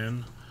have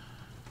 10.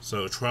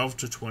 So 12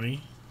 to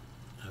 20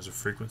 has a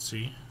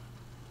frequency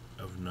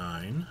of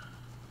 9.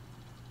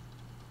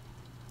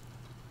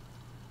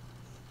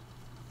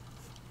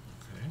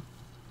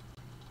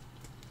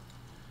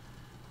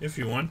 If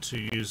you want to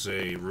use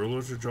a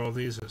ruler to draw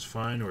these, that's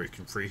fine, or you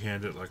can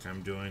freehand it like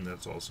I'm doing,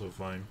 that's also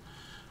fine.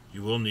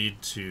 You will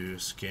need to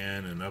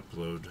scan and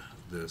upload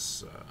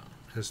this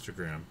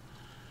histogram.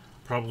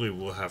 Probably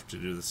will have to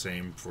do the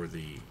same for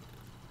the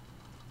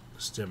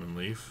stem and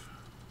leaf.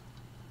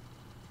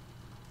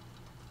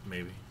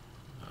 Maybe.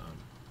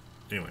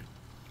 Anyway,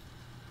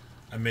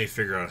 I may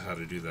figure out how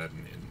to do that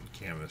in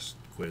Canvas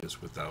quiz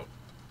without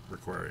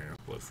requiring an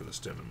upload for the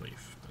stem and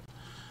leaf.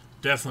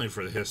 Definitely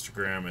for the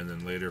histogram, and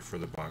then later for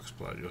the box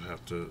plot, you'll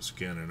have to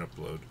scan and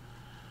upload,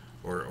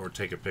 or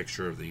take a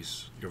picture of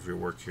these of your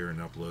work here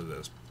and upload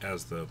this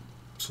as the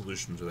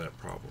solution to that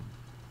problem.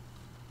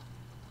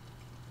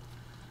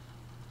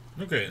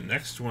 Okay,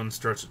 next one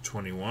starts at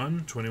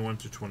 21. 21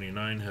 to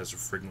 29 has a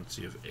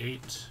frequency of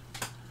 8,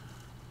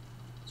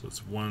 so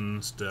it's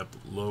one step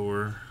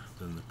lower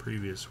than the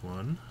previous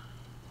one.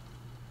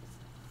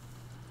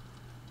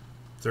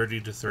 30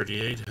 to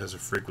 38 has a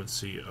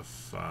frequency of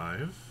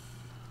 5.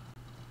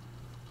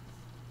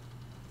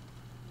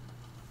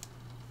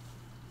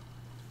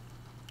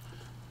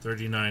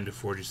 39 to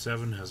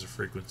 47 has a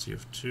frequency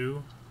of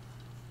 2,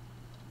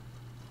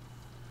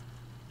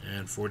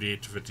 and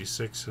 48 to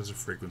 56 has a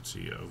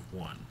frequency of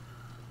 1.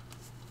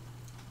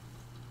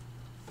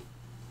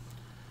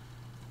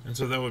 And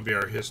so that would be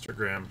our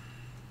histogram.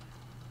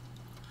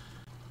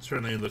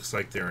 Certainly it looks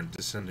like they're in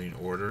descending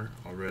order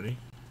already.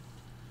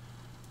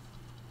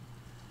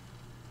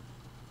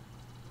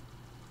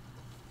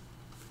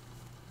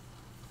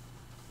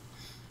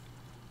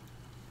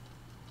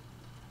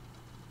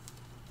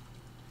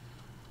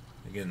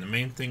 Again, the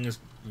main thing is,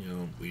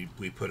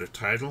 we put a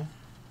title.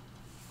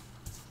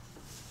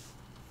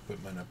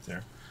 Put mine up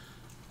there.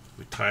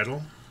 We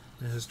title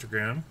the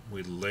histogram.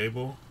 We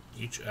label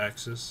each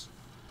axis.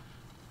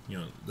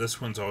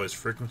 This one's always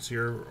frequency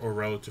or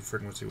relative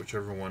frequency,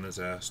 whichever one is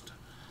asked.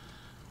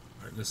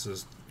 Right, this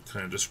is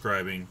kind of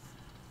describing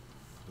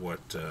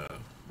what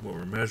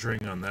we're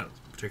measuring on that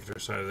particular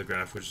side of the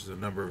graph, which is the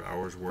number of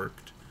hours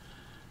worked.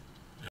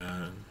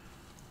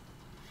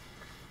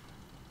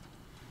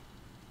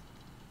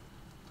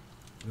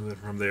 And then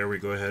from there we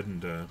go ahead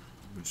and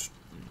we just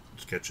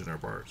sketch in our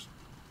bars.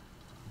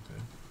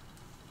 Okay.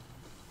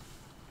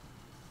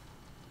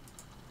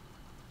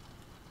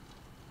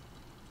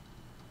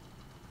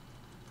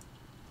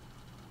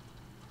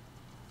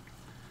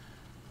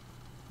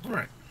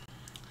 Alright.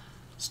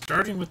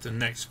 Starting with the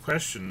next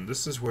question,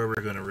 this is where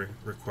we're going to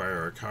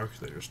require our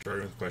calculator,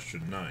 starting with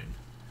question 9.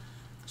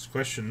 Because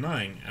question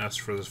 9 asks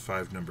for this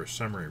 5-number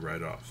summary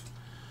right off.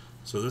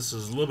 So this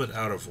is a little bit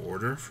out of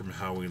order from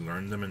how we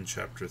learned them in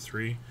Chapter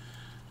 3,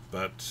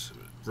 but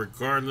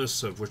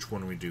regardless of which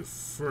one we do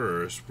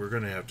first, we're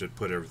going to have to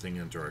put everything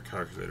into our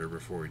calculator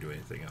before we do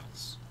anything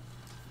else.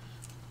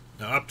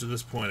 Now up to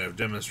this point I've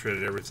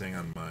demonstrated everything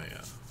on my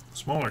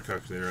smaller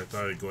calculator. I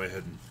thought I'd go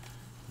ahead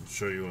and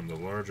show you on the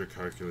larger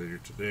calculator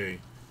today,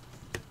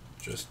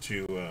 just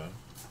to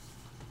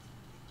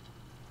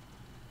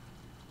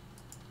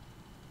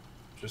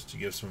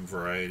give some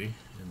variety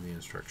in the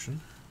instruction.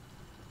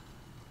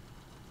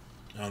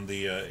 On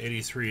the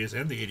 83s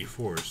and the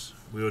 84s,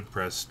 we would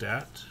press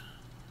Stat,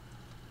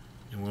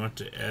 and we want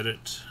to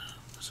edit,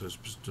 so it's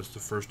just the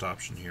first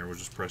option here. We'll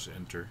just press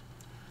Enter,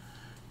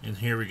 and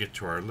here we get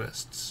to our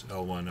lists,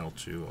 L1,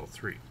 L2,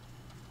 L3.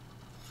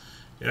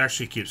 It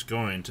actually keeps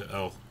going to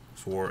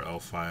L4,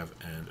 L5,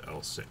 and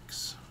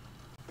L6.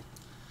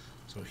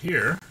 So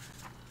here,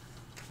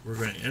 we're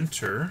going to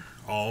enter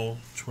all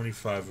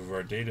 25 of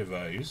our data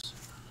values.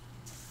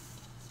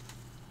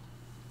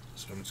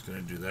 So I'm just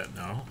going to do that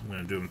now. I'm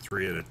going to do them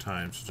 3 at a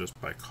time, so just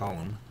by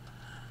column.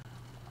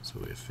 So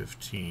we have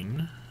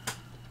 15,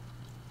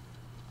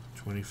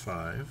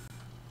 25,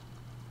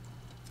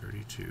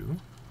 32,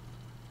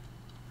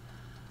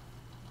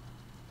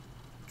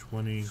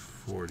 20,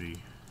 40, and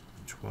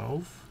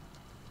 12.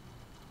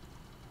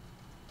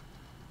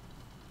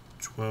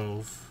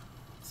 12,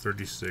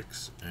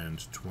 36,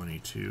 and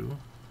 22.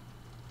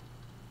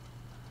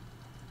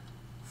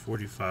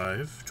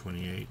 45,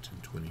 28,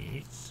 and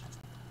 28.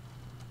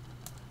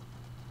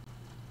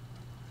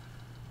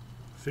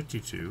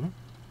 52,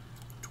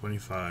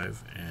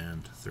 25,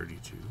 and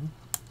 32.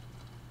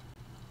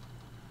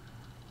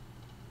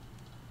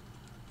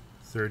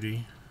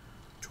 30,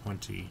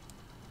 20,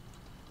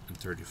 and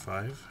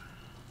 35.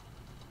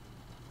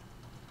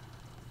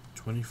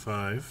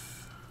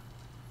 25,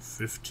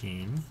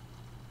 15,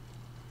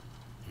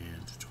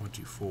 and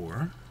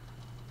 24.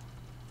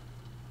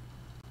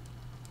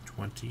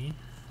 20,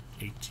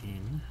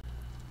 18,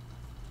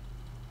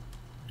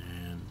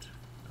 and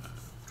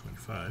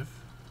 25.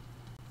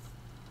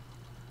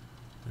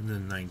 And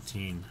then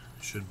 19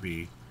 should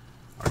be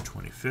our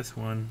 25th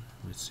one.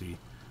 Let's see,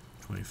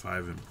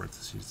 25 in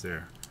parentheses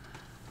there.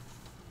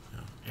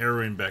 Now,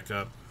 arrowing back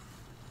up.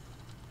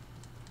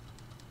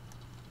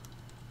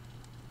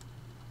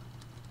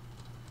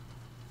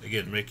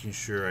 Again, making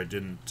sure I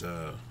didn't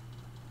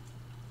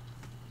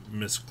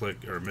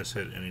misclick or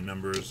mishit any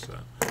numbers.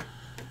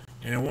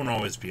 And it won't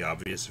always be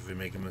obvious if we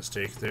make a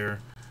mistake there.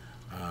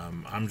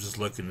 I'm just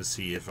looking to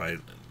see if I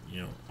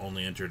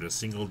only entered a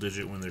single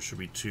digit when there should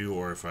be two,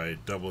 or if I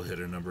double hit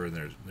a number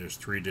and there's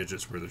 3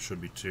 digits where there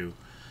should be 2.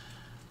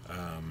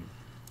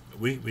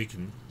 We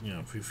can,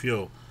 if we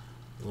feel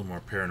a little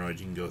more paranoid,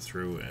 you can go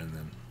through and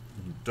then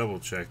double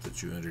check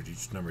that you entered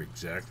each number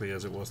exactly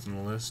as it was on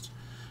the list.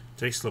 It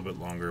takes a little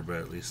bit longer, but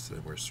at least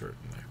we're certain.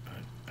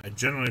 I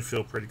generally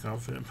feel pretty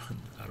confident,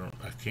 but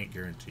I can't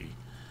guarantee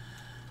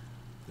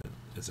that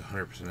it's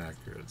 100%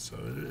 accurate. So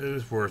it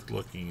is worth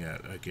looking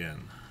at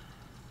again.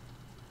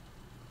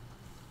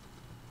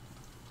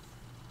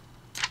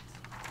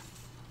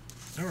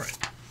 Alright,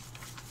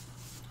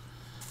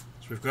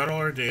 so we've got all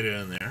our data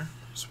in there,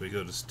 so we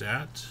go to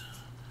Stat.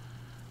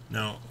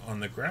 Now on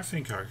the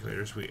graphing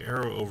calculators we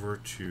arrow over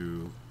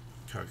to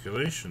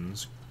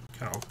Calculations,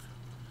 Calc,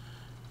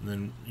 and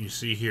then you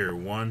see here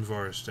 1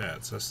 var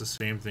stats. That's the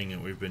same thing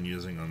that we've been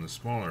using on the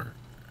smaller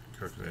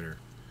calculator.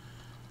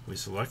 We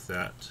select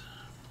that.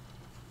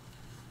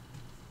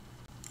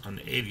 On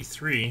the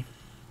 83,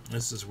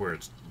 this is where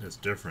it's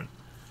different.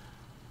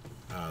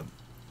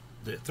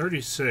 The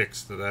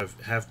 36 that I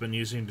have been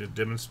using to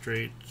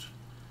demonstrate,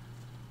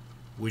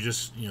 we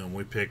just,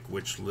 we pick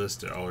which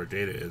list all our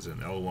data is in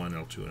L1,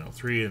 L2, and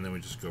L3, and then we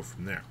just go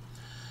from there.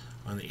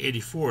 On the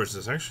 84s,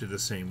 it's actually the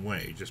same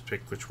way. You just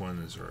pick which one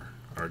is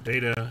our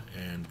data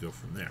and go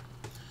from there.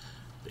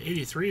 The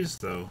 83s,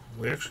 though,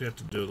 we actually have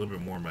to do a little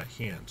bit more by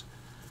hand.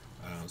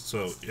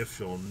 So if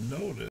you'll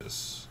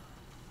notice,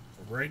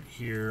 right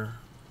here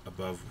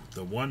above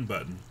the 1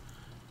 button,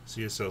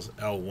 see it says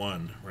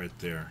L1 right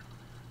there.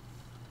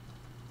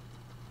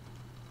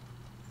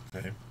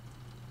 Okay.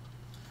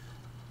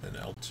 Then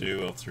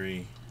L2,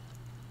 L3,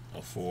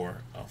 L4,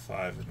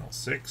 L5, and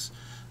L6.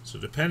 So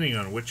depending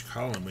on which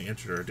column we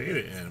entered our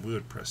data in, we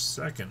would press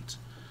second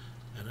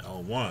and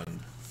L1.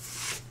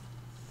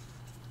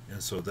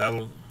 And so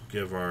that'll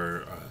give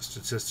our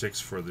statistics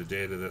for the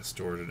data that's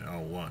stored in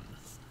L1.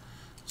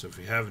 So if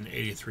you have an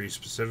 83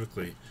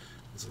 specifically,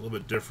 it's a little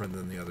bit different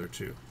than the other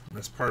two. And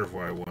that's part of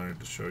why I wanted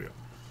to show you.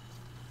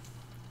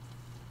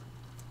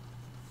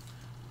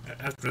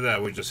 After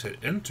that, we just hit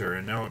enter,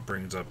 and now it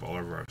brings up all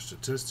of our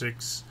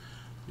statistics.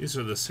 These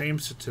are the same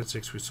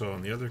statistics we saw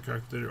on the other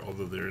calculator,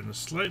 although they're in a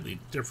slightly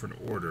different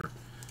order.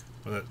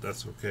 But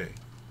that's okay.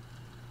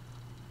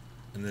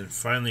 And then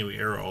finally, we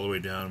arrow all the way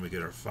down, and we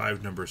get our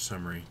 5-number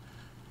summary: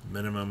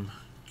 minimum,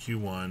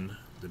 Q1,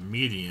 the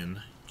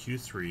median,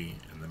 Q3,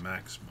 and the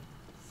maximum.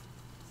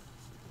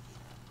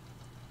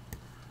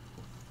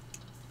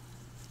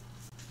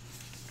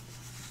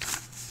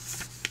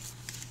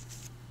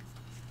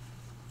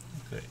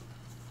 Okay.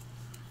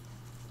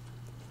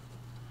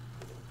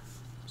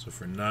 So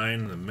for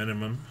 9, the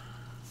minimum,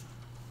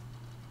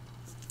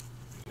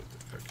 get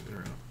the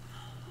calculator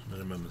out.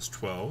 Minimum is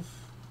 12.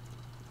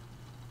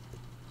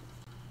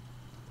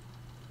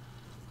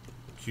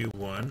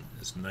 Q1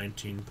 is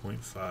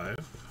 19.5.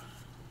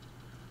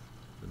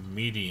 The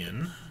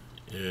median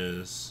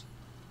is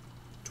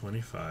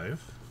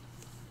 25.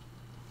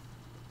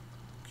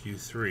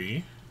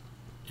 Q3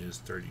 is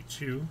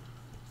 32.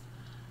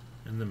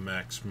 And the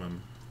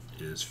maximum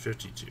is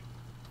 52.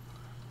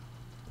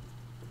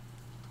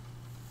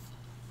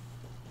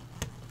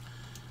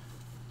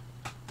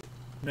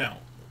 Now,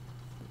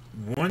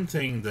 one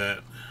thing that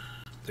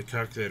the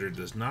calculator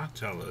does not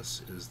tell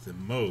us is the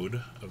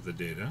mode of the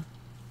data.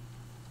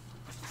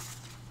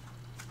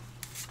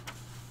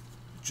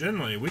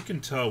 Generally, we can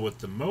tell what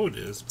the mode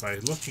is by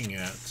looking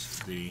at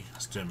the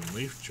stem and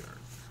leaf chart.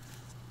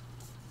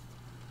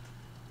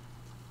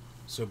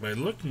 So by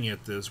looking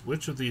at this,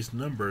 which of these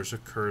numbers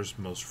occurs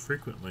most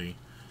frequently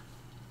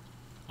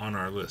on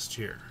our list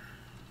here?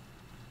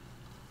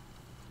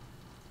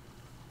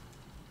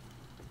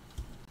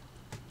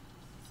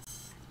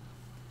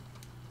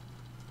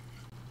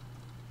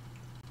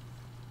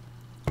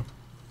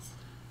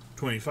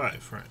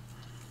 25, right.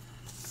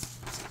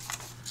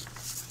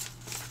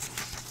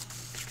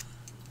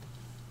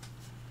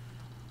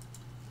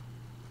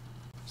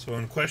 So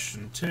in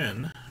question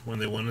 10, when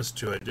they want us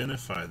to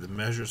identify the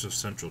measures of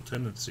central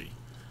tendency,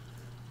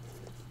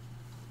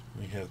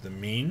 we have the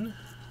mean,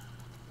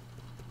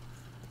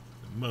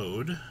 the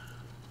mode, the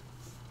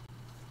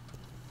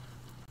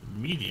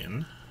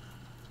median,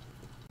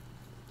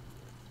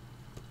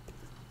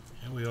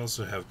 and we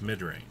also have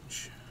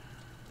mid-range.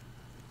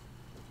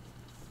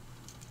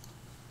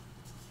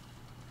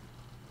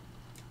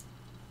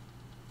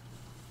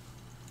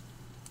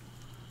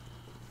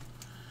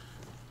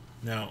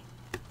 Now,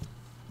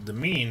 the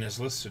mean is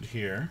listed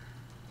here.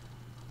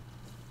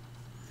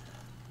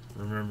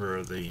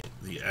 Remember, the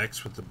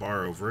x with the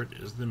bar over it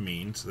is the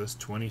mean, so that's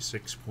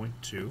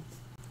 26.2.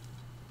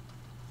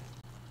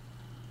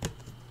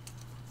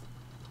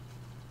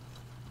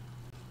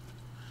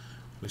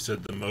 We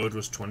said the mode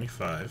was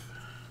 25.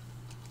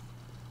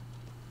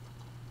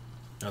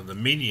 Now the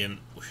median,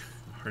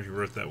 I already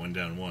wrote that one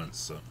down once,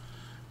 so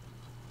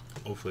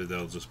hopefully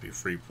that'll just be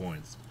free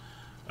points.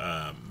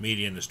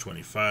 Median is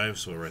 25,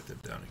 so we'll write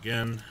that down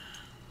again.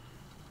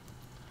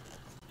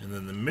 And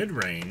then the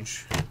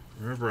mid-range,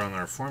 remember on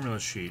our formula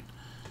sheet,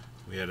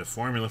 we had a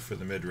formula for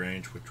the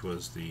mid-range, which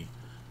was the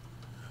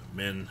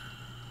min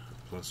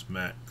plus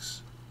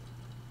max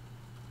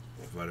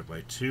divided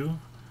by 2.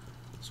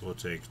 So we'll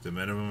take the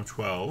minimum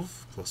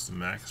 12 plus the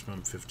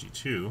maximum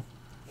 52,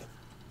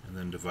 and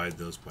then divide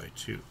those by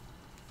 2.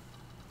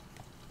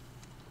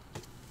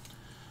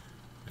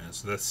 And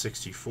so that's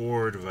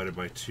 64 divided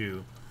by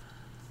 2.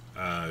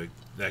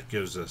 That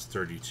gives us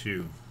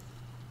 32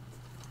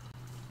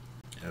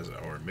 as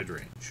our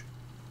mid-range.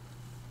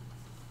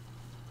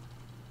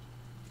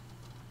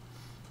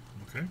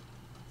 Okay.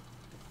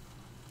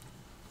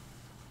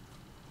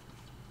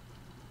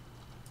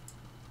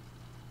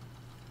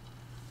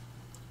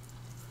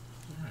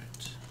 All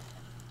right.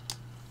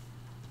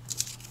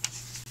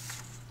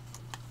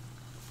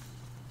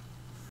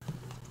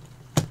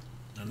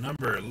 Now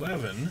number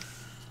 11,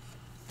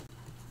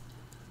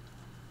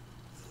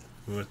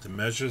 we want the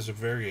measures of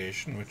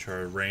variation, which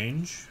are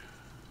range,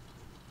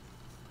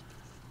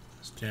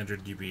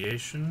 standard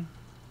deviation,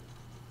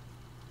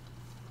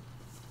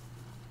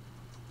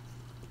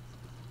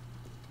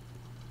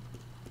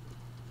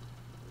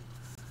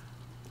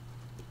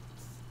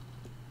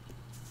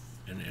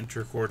 and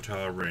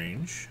interquartile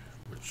range,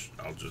 which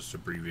I'll just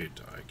abbreviate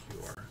to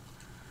IQR.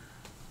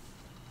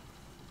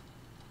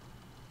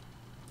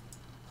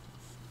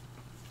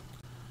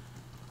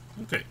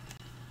 Okay,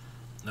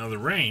 now the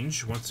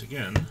range, once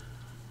again,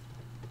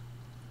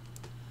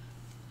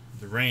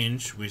 the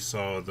range, we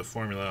saw the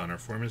formula on our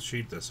formula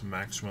sheet, that's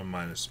maximum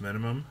minus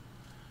minimum.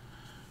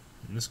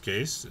 In this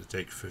case,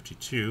 take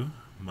 52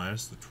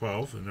 minus the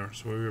 12, and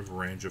so we have a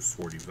range of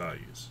 40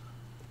 values.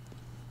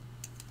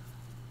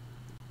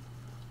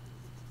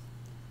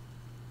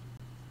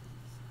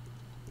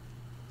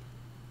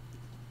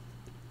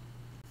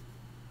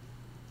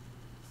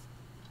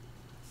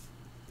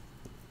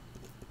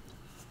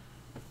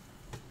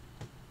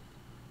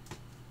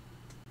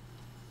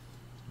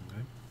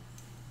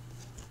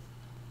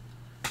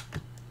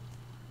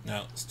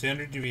 Now,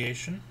 standard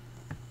deviation.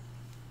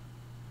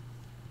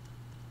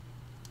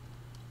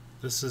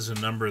 This is a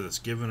number that's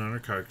given on our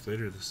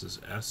calculator. This is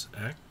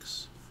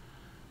SX.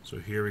 So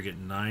here we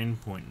get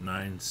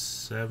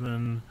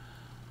 9.97.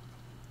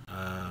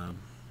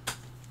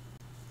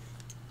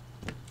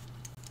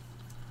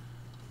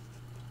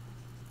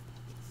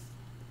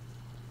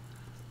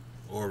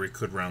 Or we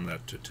could round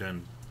that to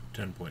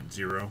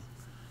 10.0.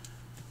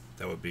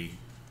 That would be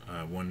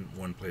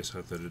one place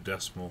outside a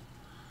decimal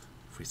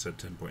if we said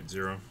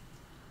 10.0.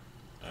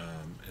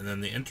 And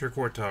then the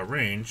interquartile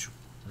range,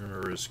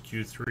 remember, is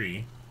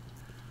Q3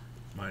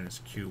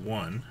 minus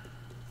Q1.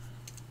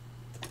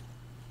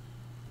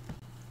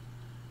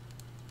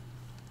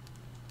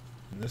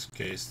 In this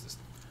case,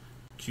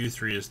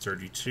 Q3 is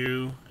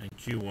 32 and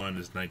Q1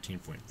 is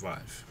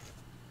 19.5.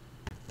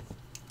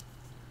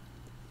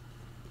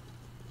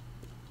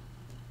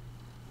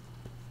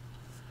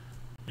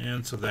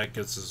 And so that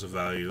gets us a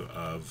value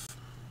of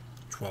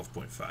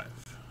 12.5.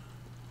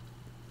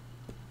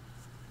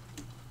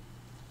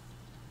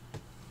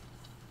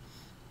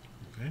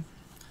 Okay.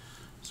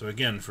 So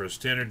again, for a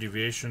standard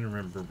deviation,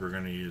 remember we're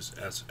going to use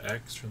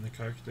SX from the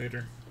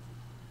calculator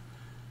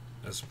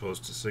as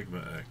opposed to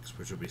sigma x,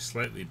 which will be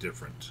slightly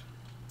different.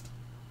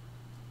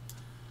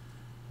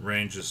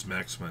 Range is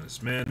max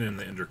minus min, and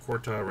the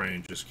interquartile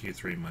range is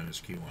Q3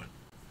 minus Q1.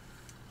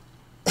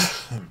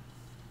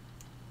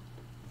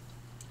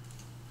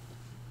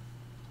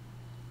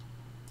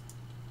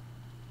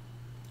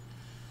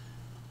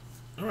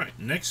 Alright,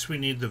 next we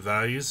need the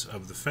values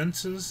of the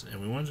fences,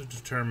 and we want to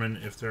determine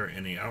if there are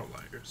any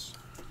outliers.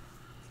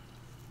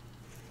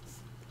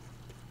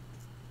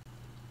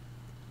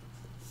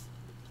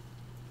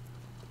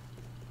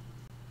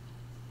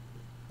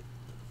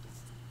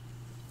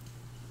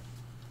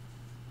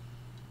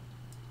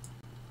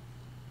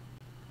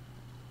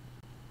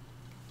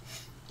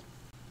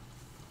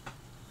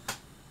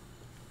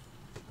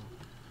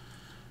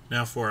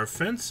 Now for our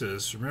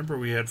fences, remember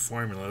we had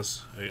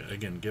formulas,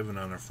 again given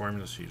on our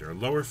formula sheet. Our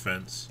lower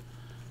fence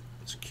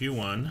is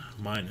Q1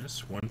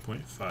 minus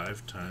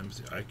 1.5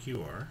 times the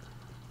IQR,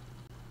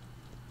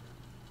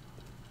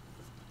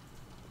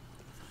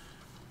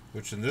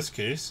 which in this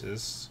case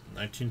is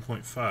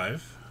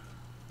 19.5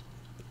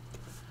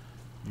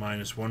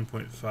 minus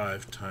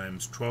 1.5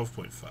 times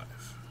 12.5.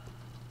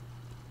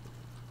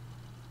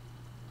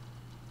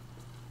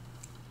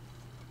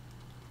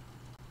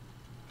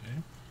 Okay.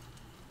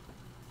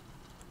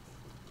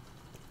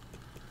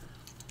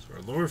 So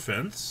our lower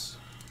fence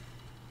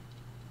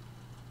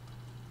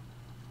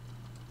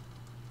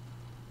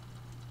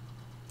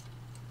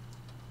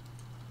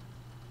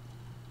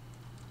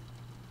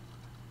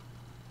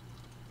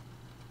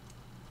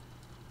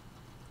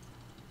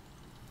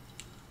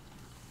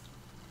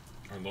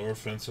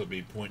will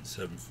be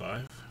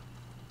 0.75.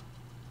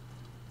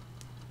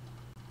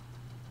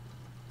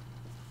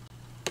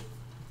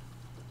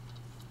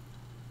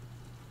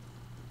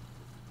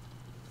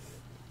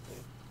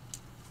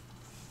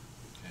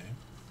 Okay.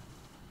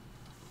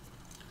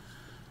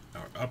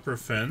 Our upper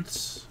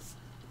fence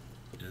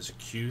is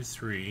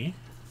Q3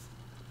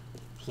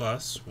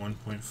 plus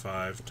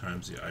 1.5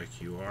 times the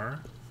IQR.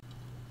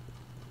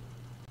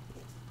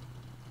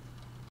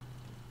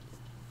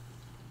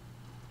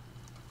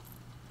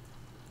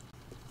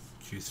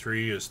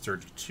 Q3 is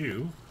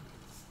 32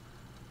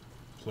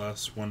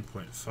 plus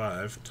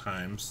 1.5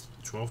 times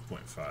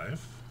 12.5.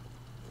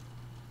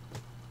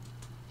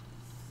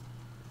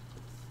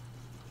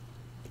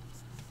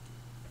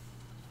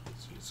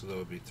 So that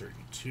would be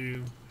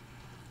 32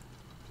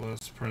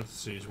 plus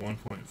parentheses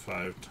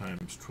 1.5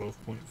 times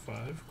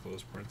 12.5,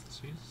 close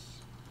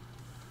parentheses.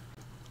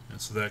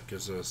 And so that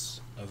gives us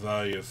a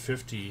value of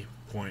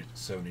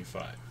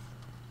 50.75.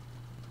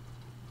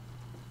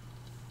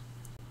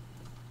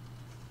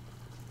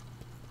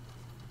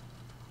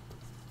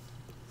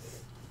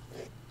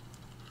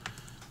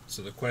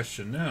 So the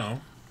question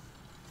now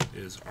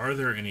is, are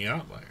there any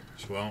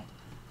outliers? Well,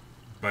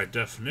 by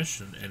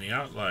definition, any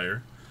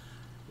outlier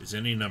is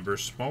any number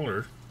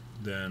smaller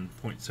than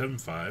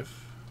 0.75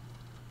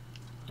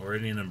 or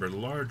any number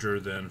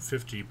larger than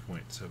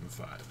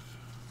 50.75.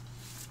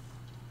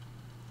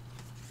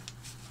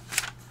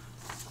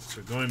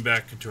 So going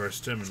back into our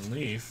stem and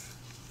leaf,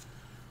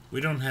 we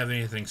don't have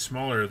anything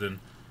smaller than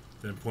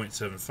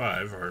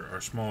 0.75.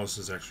 Our smallest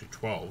is actually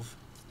 12.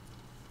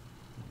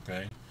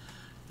 Okay.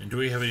 And do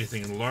we have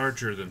anything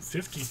larger than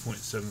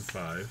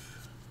 50.75?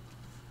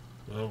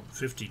 Well,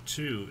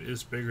 52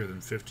 is bigger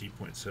than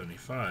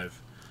 50.75,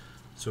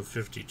 so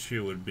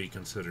 52 would be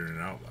considered an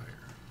outlier.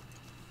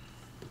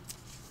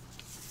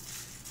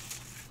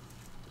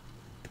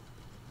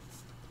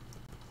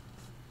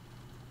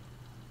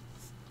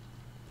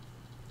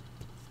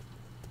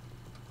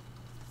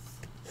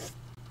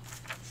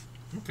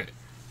 Okay.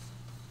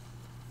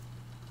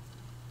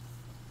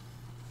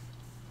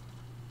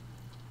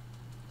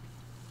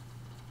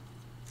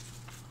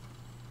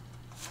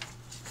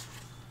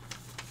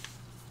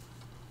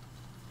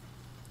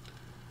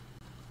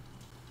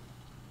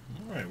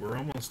 Alright, we're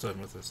almost done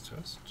with this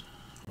test,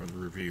 or the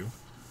review.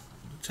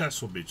 The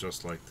test will be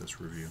just like this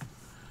review,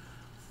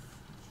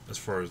 as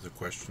far as the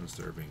questions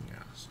that are being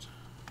asked.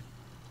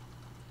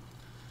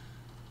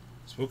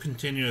 So we'll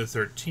continue to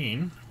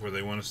 13, where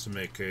they want us to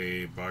make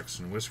a box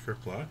and whisker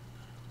plot.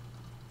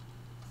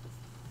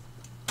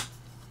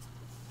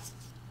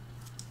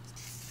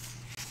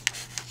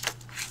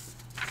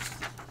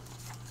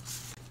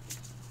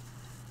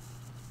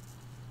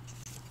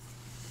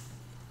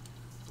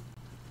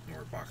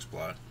 Or box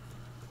plot,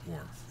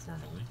 more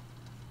formally.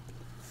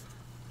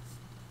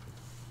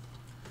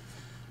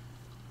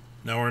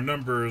 Now our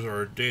numbers,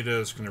 our data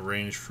is going to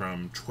range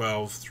from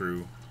 12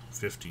 through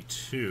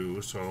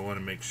 52, so I want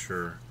to make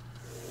sure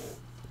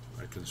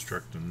I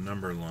construct a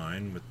number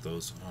line with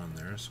those on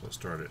there. So we'll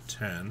start at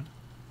 10.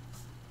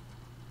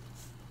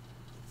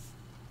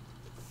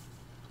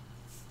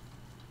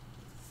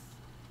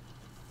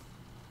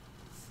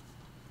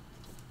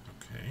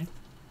 Okay. And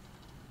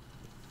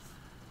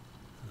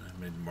I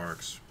made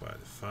marks by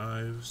the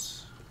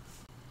 5s.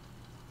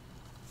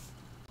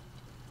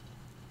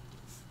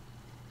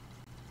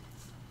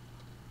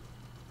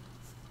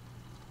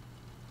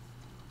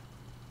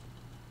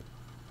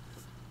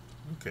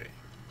 Okay.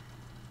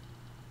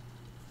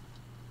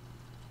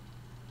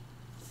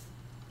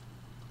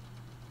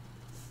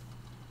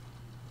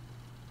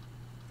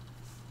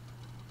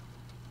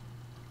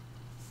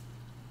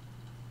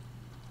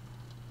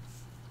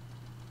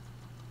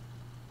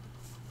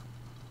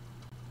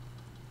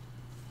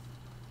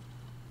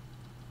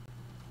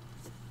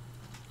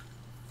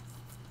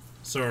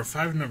 So our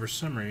 5-number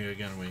summary,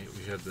 again, we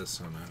had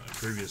this on a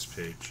previous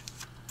page.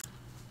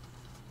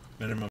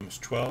 Minimum is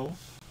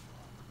 12.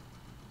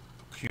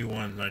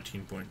 Q1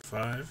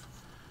 19.5,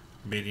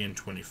 median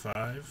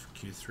 25,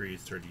 Q3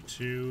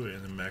 32,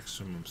 and the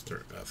maximum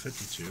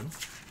 52.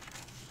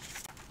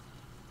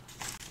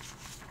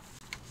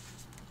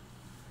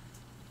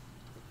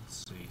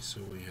 Let's see, so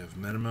we have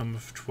minimum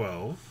of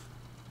 12,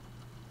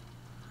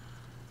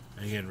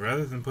 Again,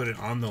 rather than put it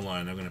on the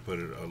line, I'm going to put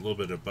it a little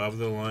bit above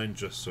the line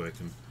just so I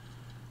can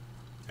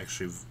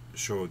actually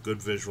show a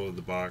good visual of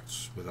the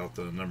box without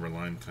the number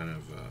line kind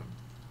of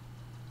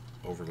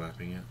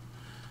overlapping it.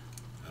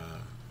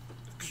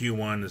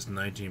 Q1 is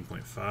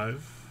 19.5,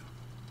 so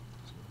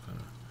kind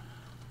of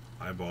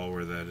eyeball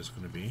where that is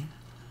going to be.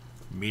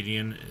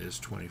 Median is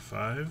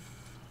 25.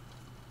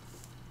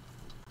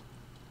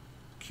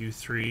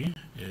 Q3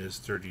 is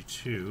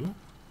 32.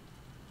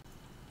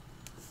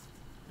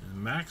 And the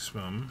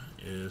maximum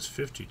is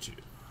 52.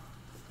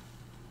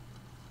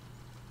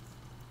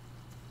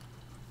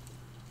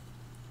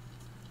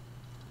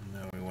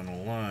 Now we want a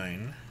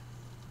line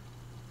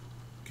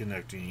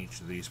connecting each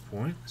of these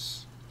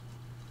points.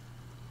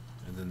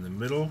 And then the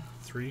middle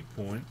 3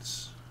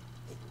 points,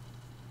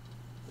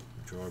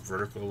 draw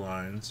vertical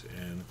lines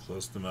and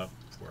close them up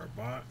for our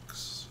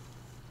box.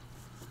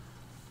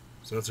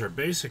 So that's our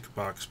basic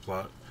box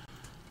plot.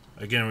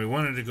 Again, we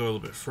wanted to go a little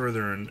bit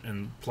further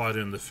and plot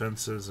in the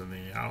fences and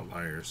the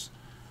outliers.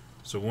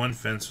 So one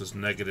fence was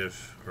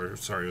negative, or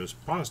sorry, it was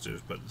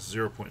positive, but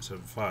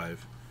 0.75.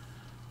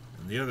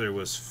 And the other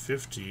was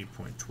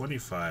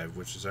 50.25,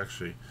 which is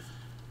actually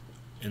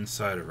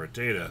inside of our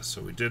data.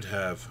 So we did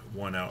have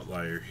one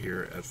outlier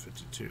here at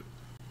 52.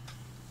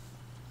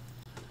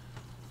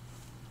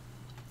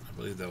 I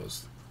believe that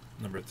was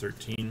number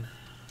 13.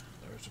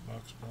 There's a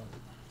box plot.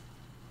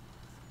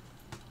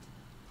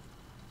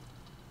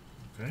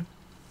 Okay.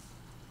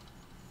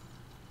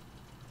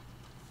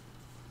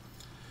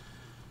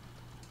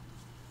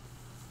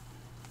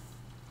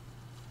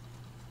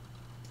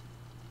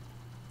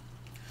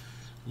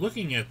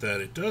 Looking at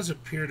that, it does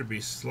appear to be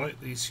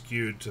slightly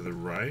skewed to the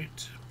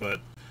right, but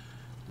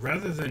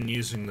rather than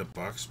using the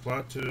box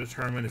plot to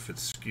determine if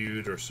it's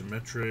skewed or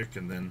symmetric,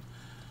 and then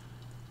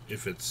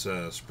if it's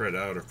spread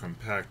out or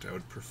compact, I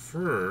would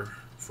prefer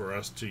for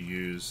us to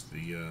use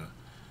the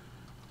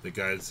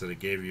guides that I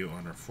gave you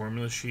on our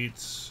formula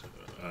sheets,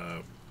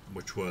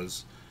 which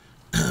was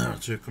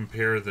to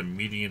compare the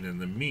median and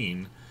the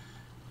mean,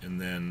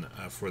 and then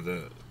for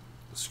the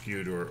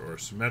skewed or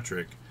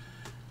symmetric,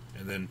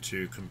 and then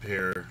to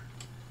compare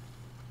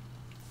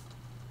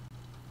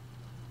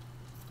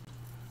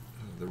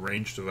the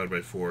range divided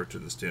by 4 to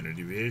the standard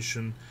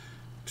deviation,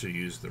 to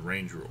use the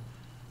range rule.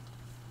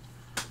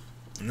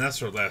 And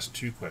that's our last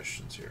two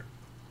questions here.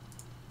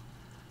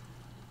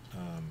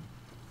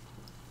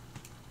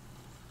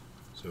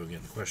 So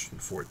again, question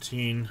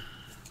 14.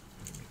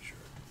 Let me make sure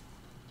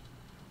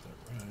I got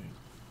that right.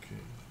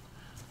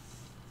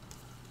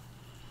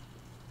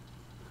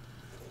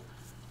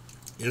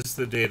 Okay. Is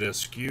the data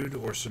skewed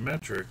or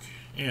symmetric?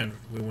 And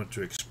we want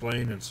to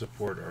explain and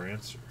support our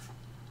answer.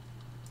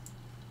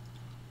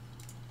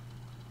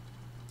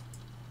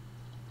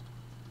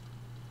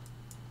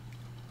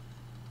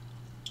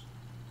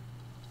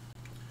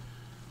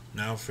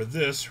 Now for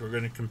this, we're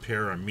going to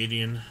compare our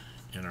median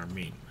and our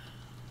mean.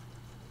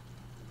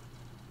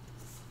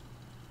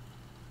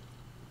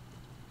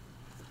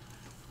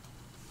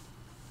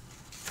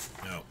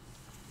 Now,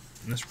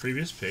 in this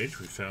previous page,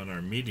 we found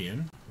our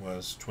median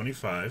was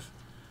 25,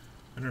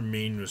 and our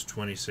mean was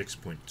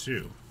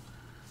 26.2.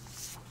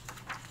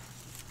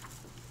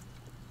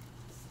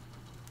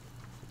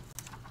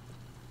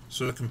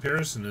 So the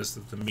comparison is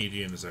that the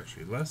median is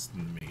actually less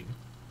than the mean.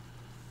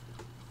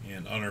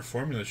 And on our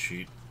formula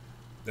sheet,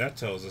 that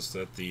tells us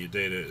that the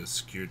data is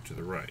skewed to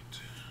the right.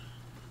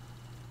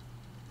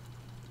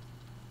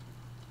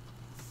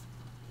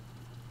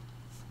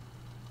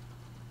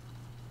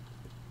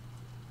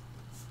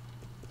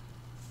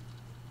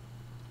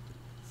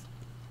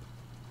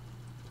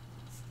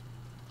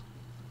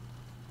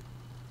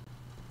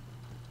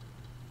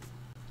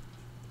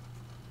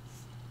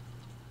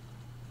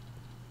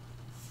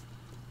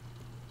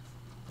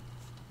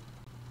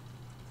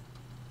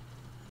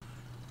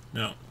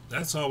 Now,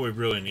 that's all we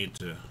really need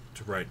to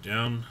write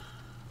down,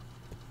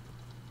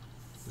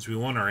 is we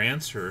want our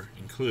answer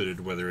included,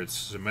 whether it's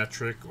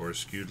symmetric or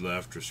skewed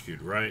left or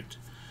skewed right,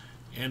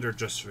 and our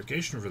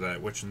justification for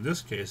that, which in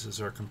this case is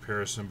our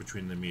comparison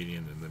between the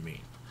median and the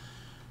mean.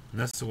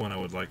 And that's the one I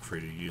would like for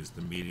you to use,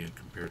 the median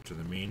compared to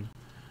the mean.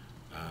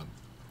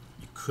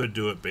 You could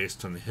do it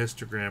based on the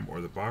histogram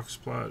or the box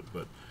plot,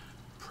 but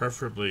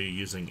preferably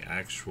using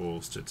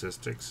actual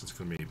statistics. It's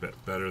going to be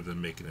better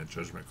than making a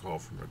judgment call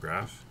from a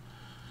graph.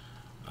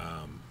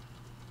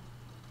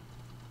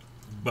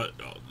 But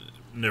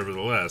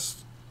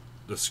nevertheless,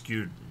 the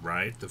skewed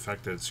right, the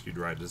fact that it's skewed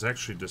right, is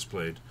actually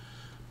displayed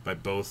by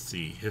both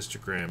the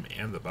histogram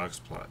and the box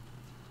plot.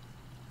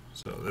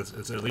 So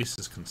it's at least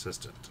as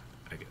consistent,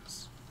 I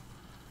guess.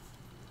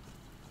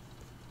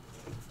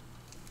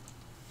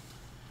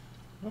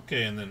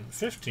 Okay, and then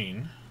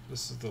 15,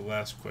 this is the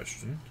last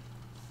question.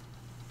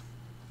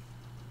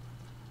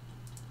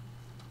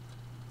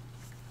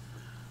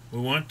 We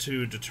want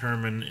to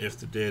determine if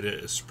the data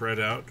is spread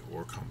out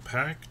or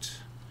compact.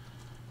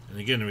 And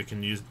again, we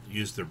can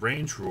use the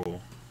range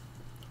rule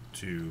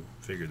to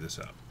figure this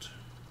out.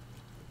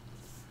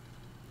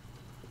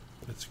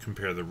 Let's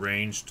compare the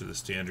range to the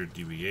standard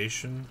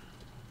deviation.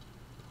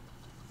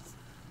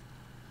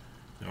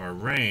 Now our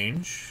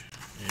range,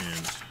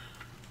 and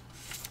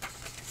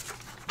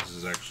this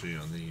is actually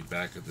on the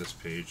back of this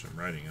page I'm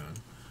writing on.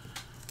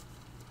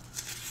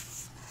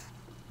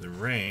 The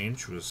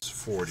range was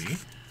 40.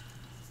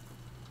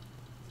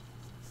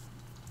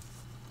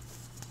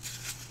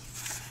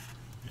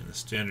 And the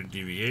standard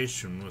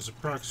deviation was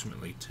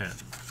approximately 10.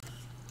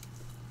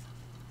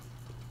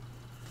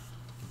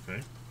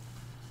 Okay.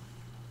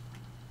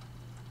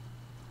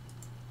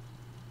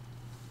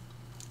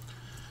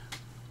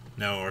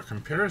 Now our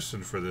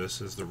comparison for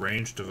this is the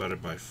range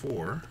divided by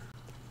 4,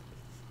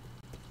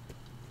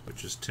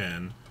 which is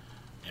 10,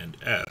 and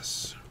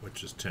S,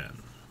 which is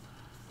 10.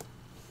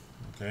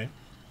 Okay?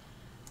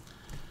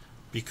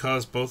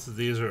 Because both of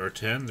these are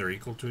 10, they're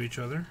equal to each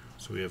other.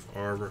 So we have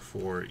R over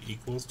 4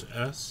 equals to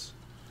S.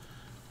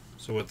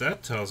 So what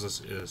that tells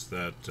us is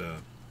that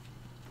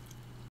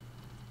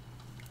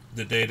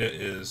the data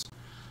is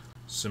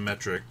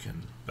symmetric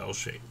and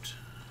bell-shaped.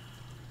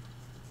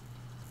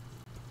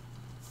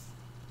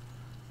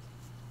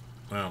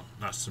 Well,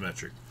 not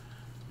symmetric,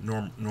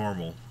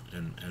 normal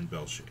and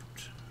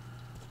bell-shaped.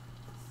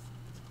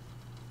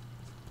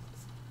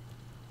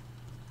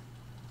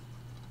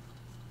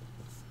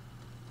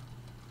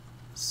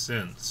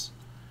 Since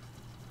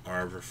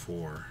R over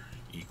 4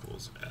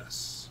 equals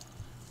S.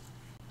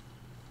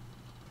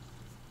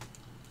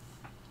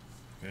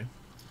 Okay.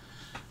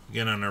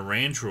 Again, on our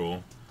range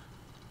rule,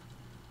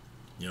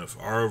 if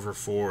R over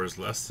 4 is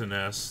less than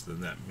S,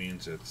 then that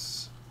means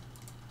it's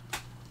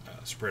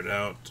spread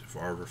out. If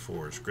R over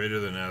 4 is greater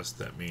than S,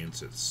 that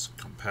means it's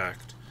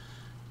compact.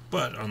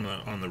 But on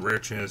the rare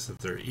chance that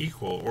they're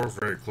equal or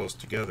very close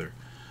together,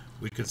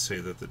 we could say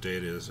that the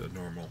data is a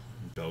normal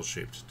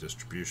bell-shaped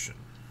distribution.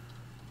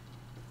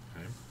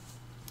 Okay.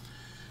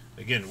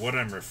 Again, what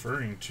I'm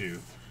referring to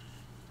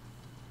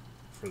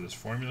for this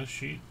formula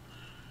sheet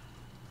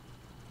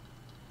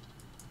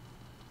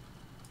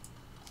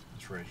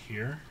is right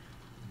here.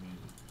 Let me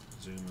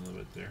zoom a little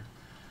bit there.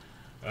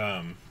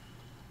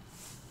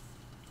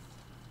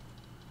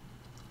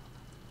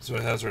 So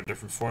it has our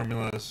different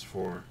formulas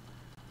for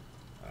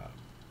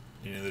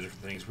the different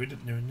things. We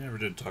never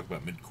did talk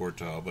about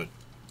mid-quartile, but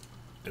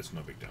it's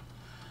no big deal.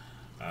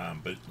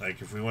 But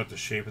like if we want the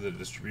shape of the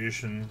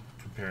distribution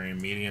comparing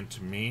median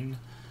to mean,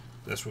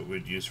 that's what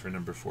we'd use for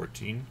number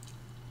 14.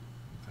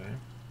 Okay.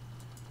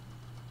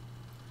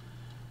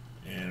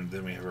 And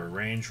then we have our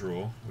range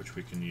rule, which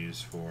we can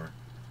use for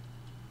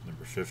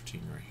number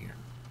 15 right here.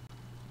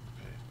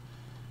 Okay.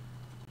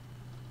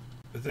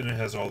 But then it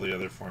has all the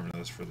other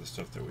formulas for the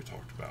stuff that we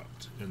talked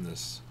about in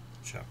this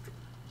chapter.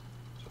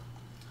 So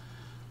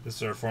this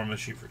is our formula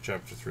sheet for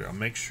chapter 3. I'll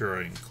make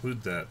sure I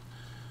include that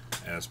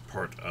as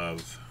part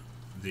of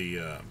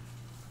the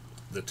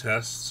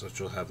test, so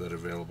you'll have that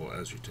available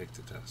as you take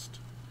the test.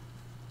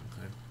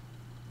 Okay.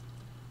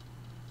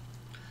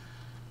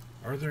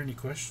 Are there any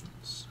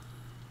questions?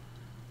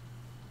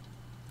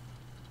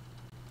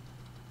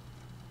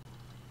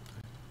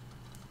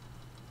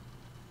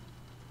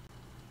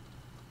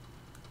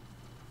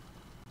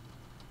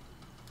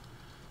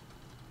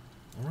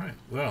 Alright,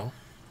 well,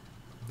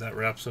 that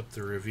wraps up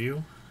the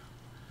review.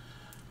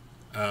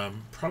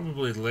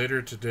 Probably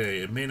later today.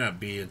 It may not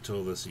be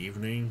until this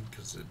evening,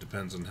 because it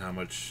depends on how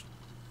much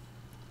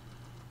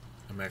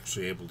I'm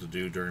actually able to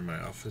do during my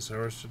office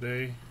hours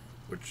today,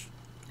 which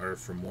are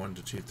from 1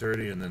 to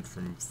 2:30 and then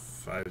from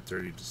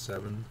 5:30 to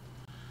 7.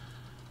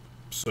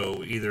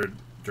 So either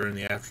during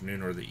the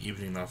afternoon or the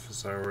evening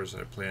office hours,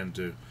 I plan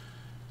to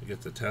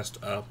get the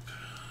test up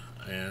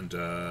and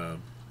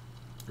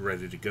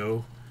ready to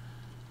go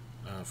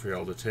for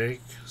y'all to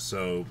take.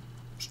 So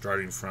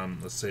starting from,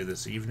 let's say,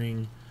 this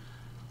evening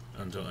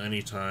until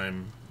any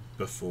time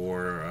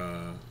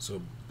before,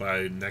 so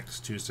by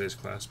next Tuesday's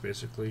class,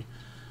 basically.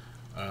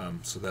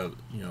 So that,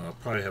 I'll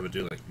probably have it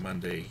due like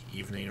Monday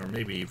evening or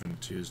maybe even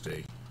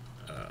Tuesday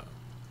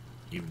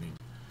evening.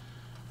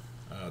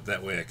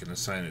 That way I can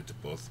assign it to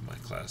both of my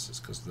classes,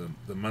 because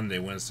the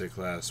Monday-Wednesday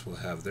class will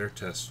have their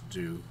test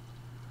due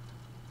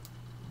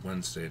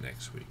Wednesday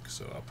next week.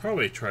 So I'll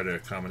probably try to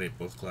accommodate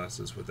both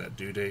classes with that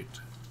due date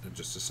and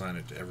just assign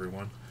it to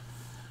everyone.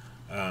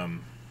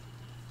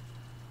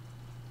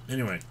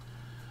 Anyway,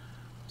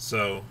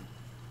 so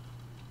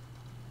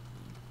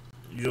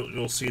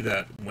you'll see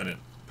that when it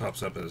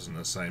pops up as an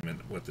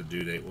assignment what the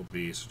due date will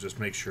be, so just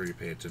make sure you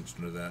pay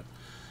attention to that.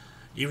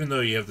 Even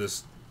though you have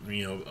this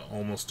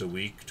almost a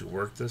week to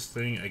work this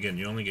thing, again,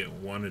 you only get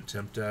one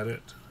attempt at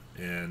it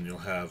and you'll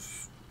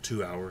have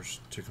 2 hours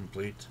to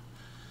complete,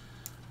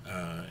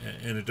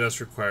 and it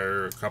does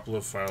require a couple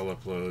of file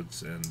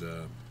uploads, and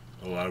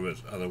a lot of it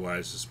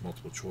otherwise is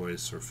multiple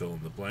choice or fill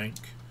in the blank.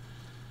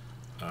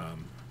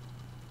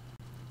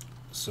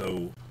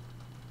 So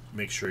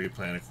make sure you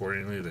plan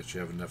accordingly, that you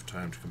have enough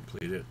time to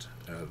complete it,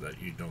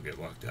 that you don't get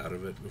locked out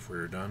of it before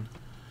you're done.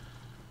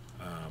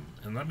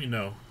 And let me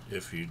know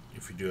if you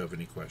do have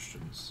any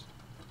questions.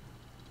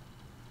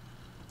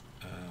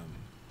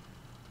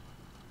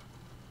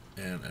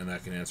 And I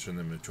can answer them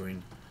in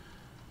between.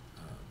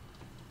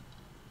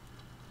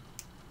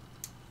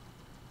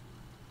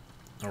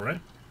 All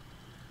right.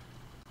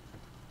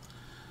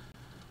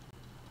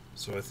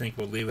 So I think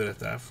we'll leave it at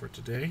that for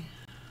today.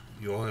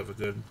 You all have a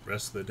good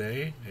rest of the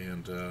day,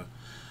 and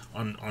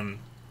on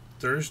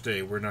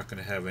Thursday we're not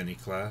going to have any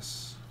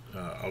class.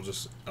 I'll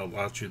just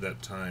allot you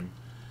that time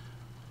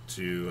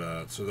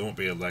to so there won't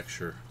be a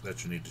lecture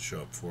that you need to show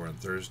up for on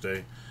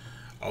Thursday.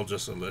 I'll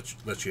just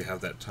let you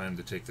have that time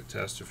to take the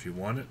test if you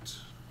want it,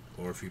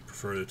 or if you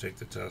prefer to take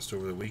the test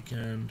over the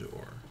weekend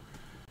or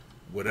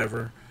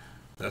whatever,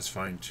 that's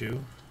fine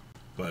too.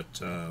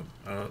 But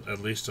I'll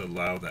at least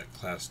allow that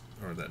class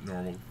or that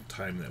normal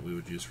time that we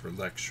would use for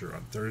lecture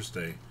on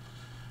Thursday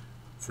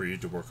for you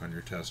to work on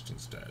your test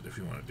instead, if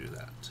you want to do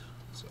that.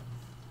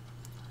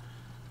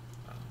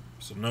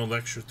 So no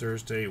lecture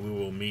Thursday. We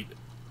will meet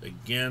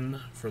again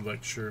for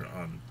lecture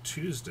on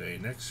Tuesday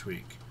next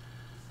week,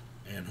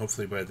 and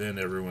hopefully by then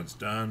everyone's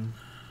done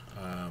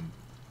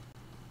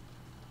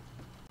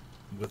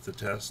with the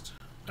test.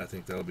 I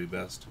think that'll be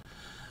best,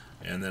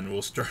 and then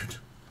we'll start.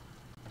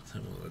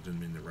 Well, I didn't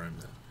mean to rhyme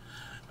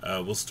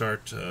that. We'll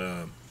start.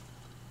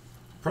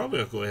 Probably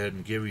I'll go ahead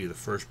and give you the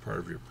first part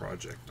of your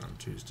project on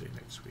Tuesday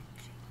next week.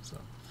 So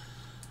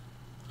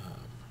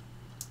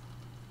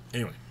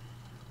anyway,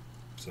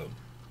 so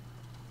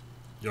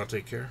y'all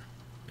take care,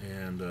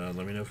 and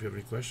let me know if you have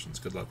any questions.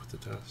 Good luck with the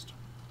test.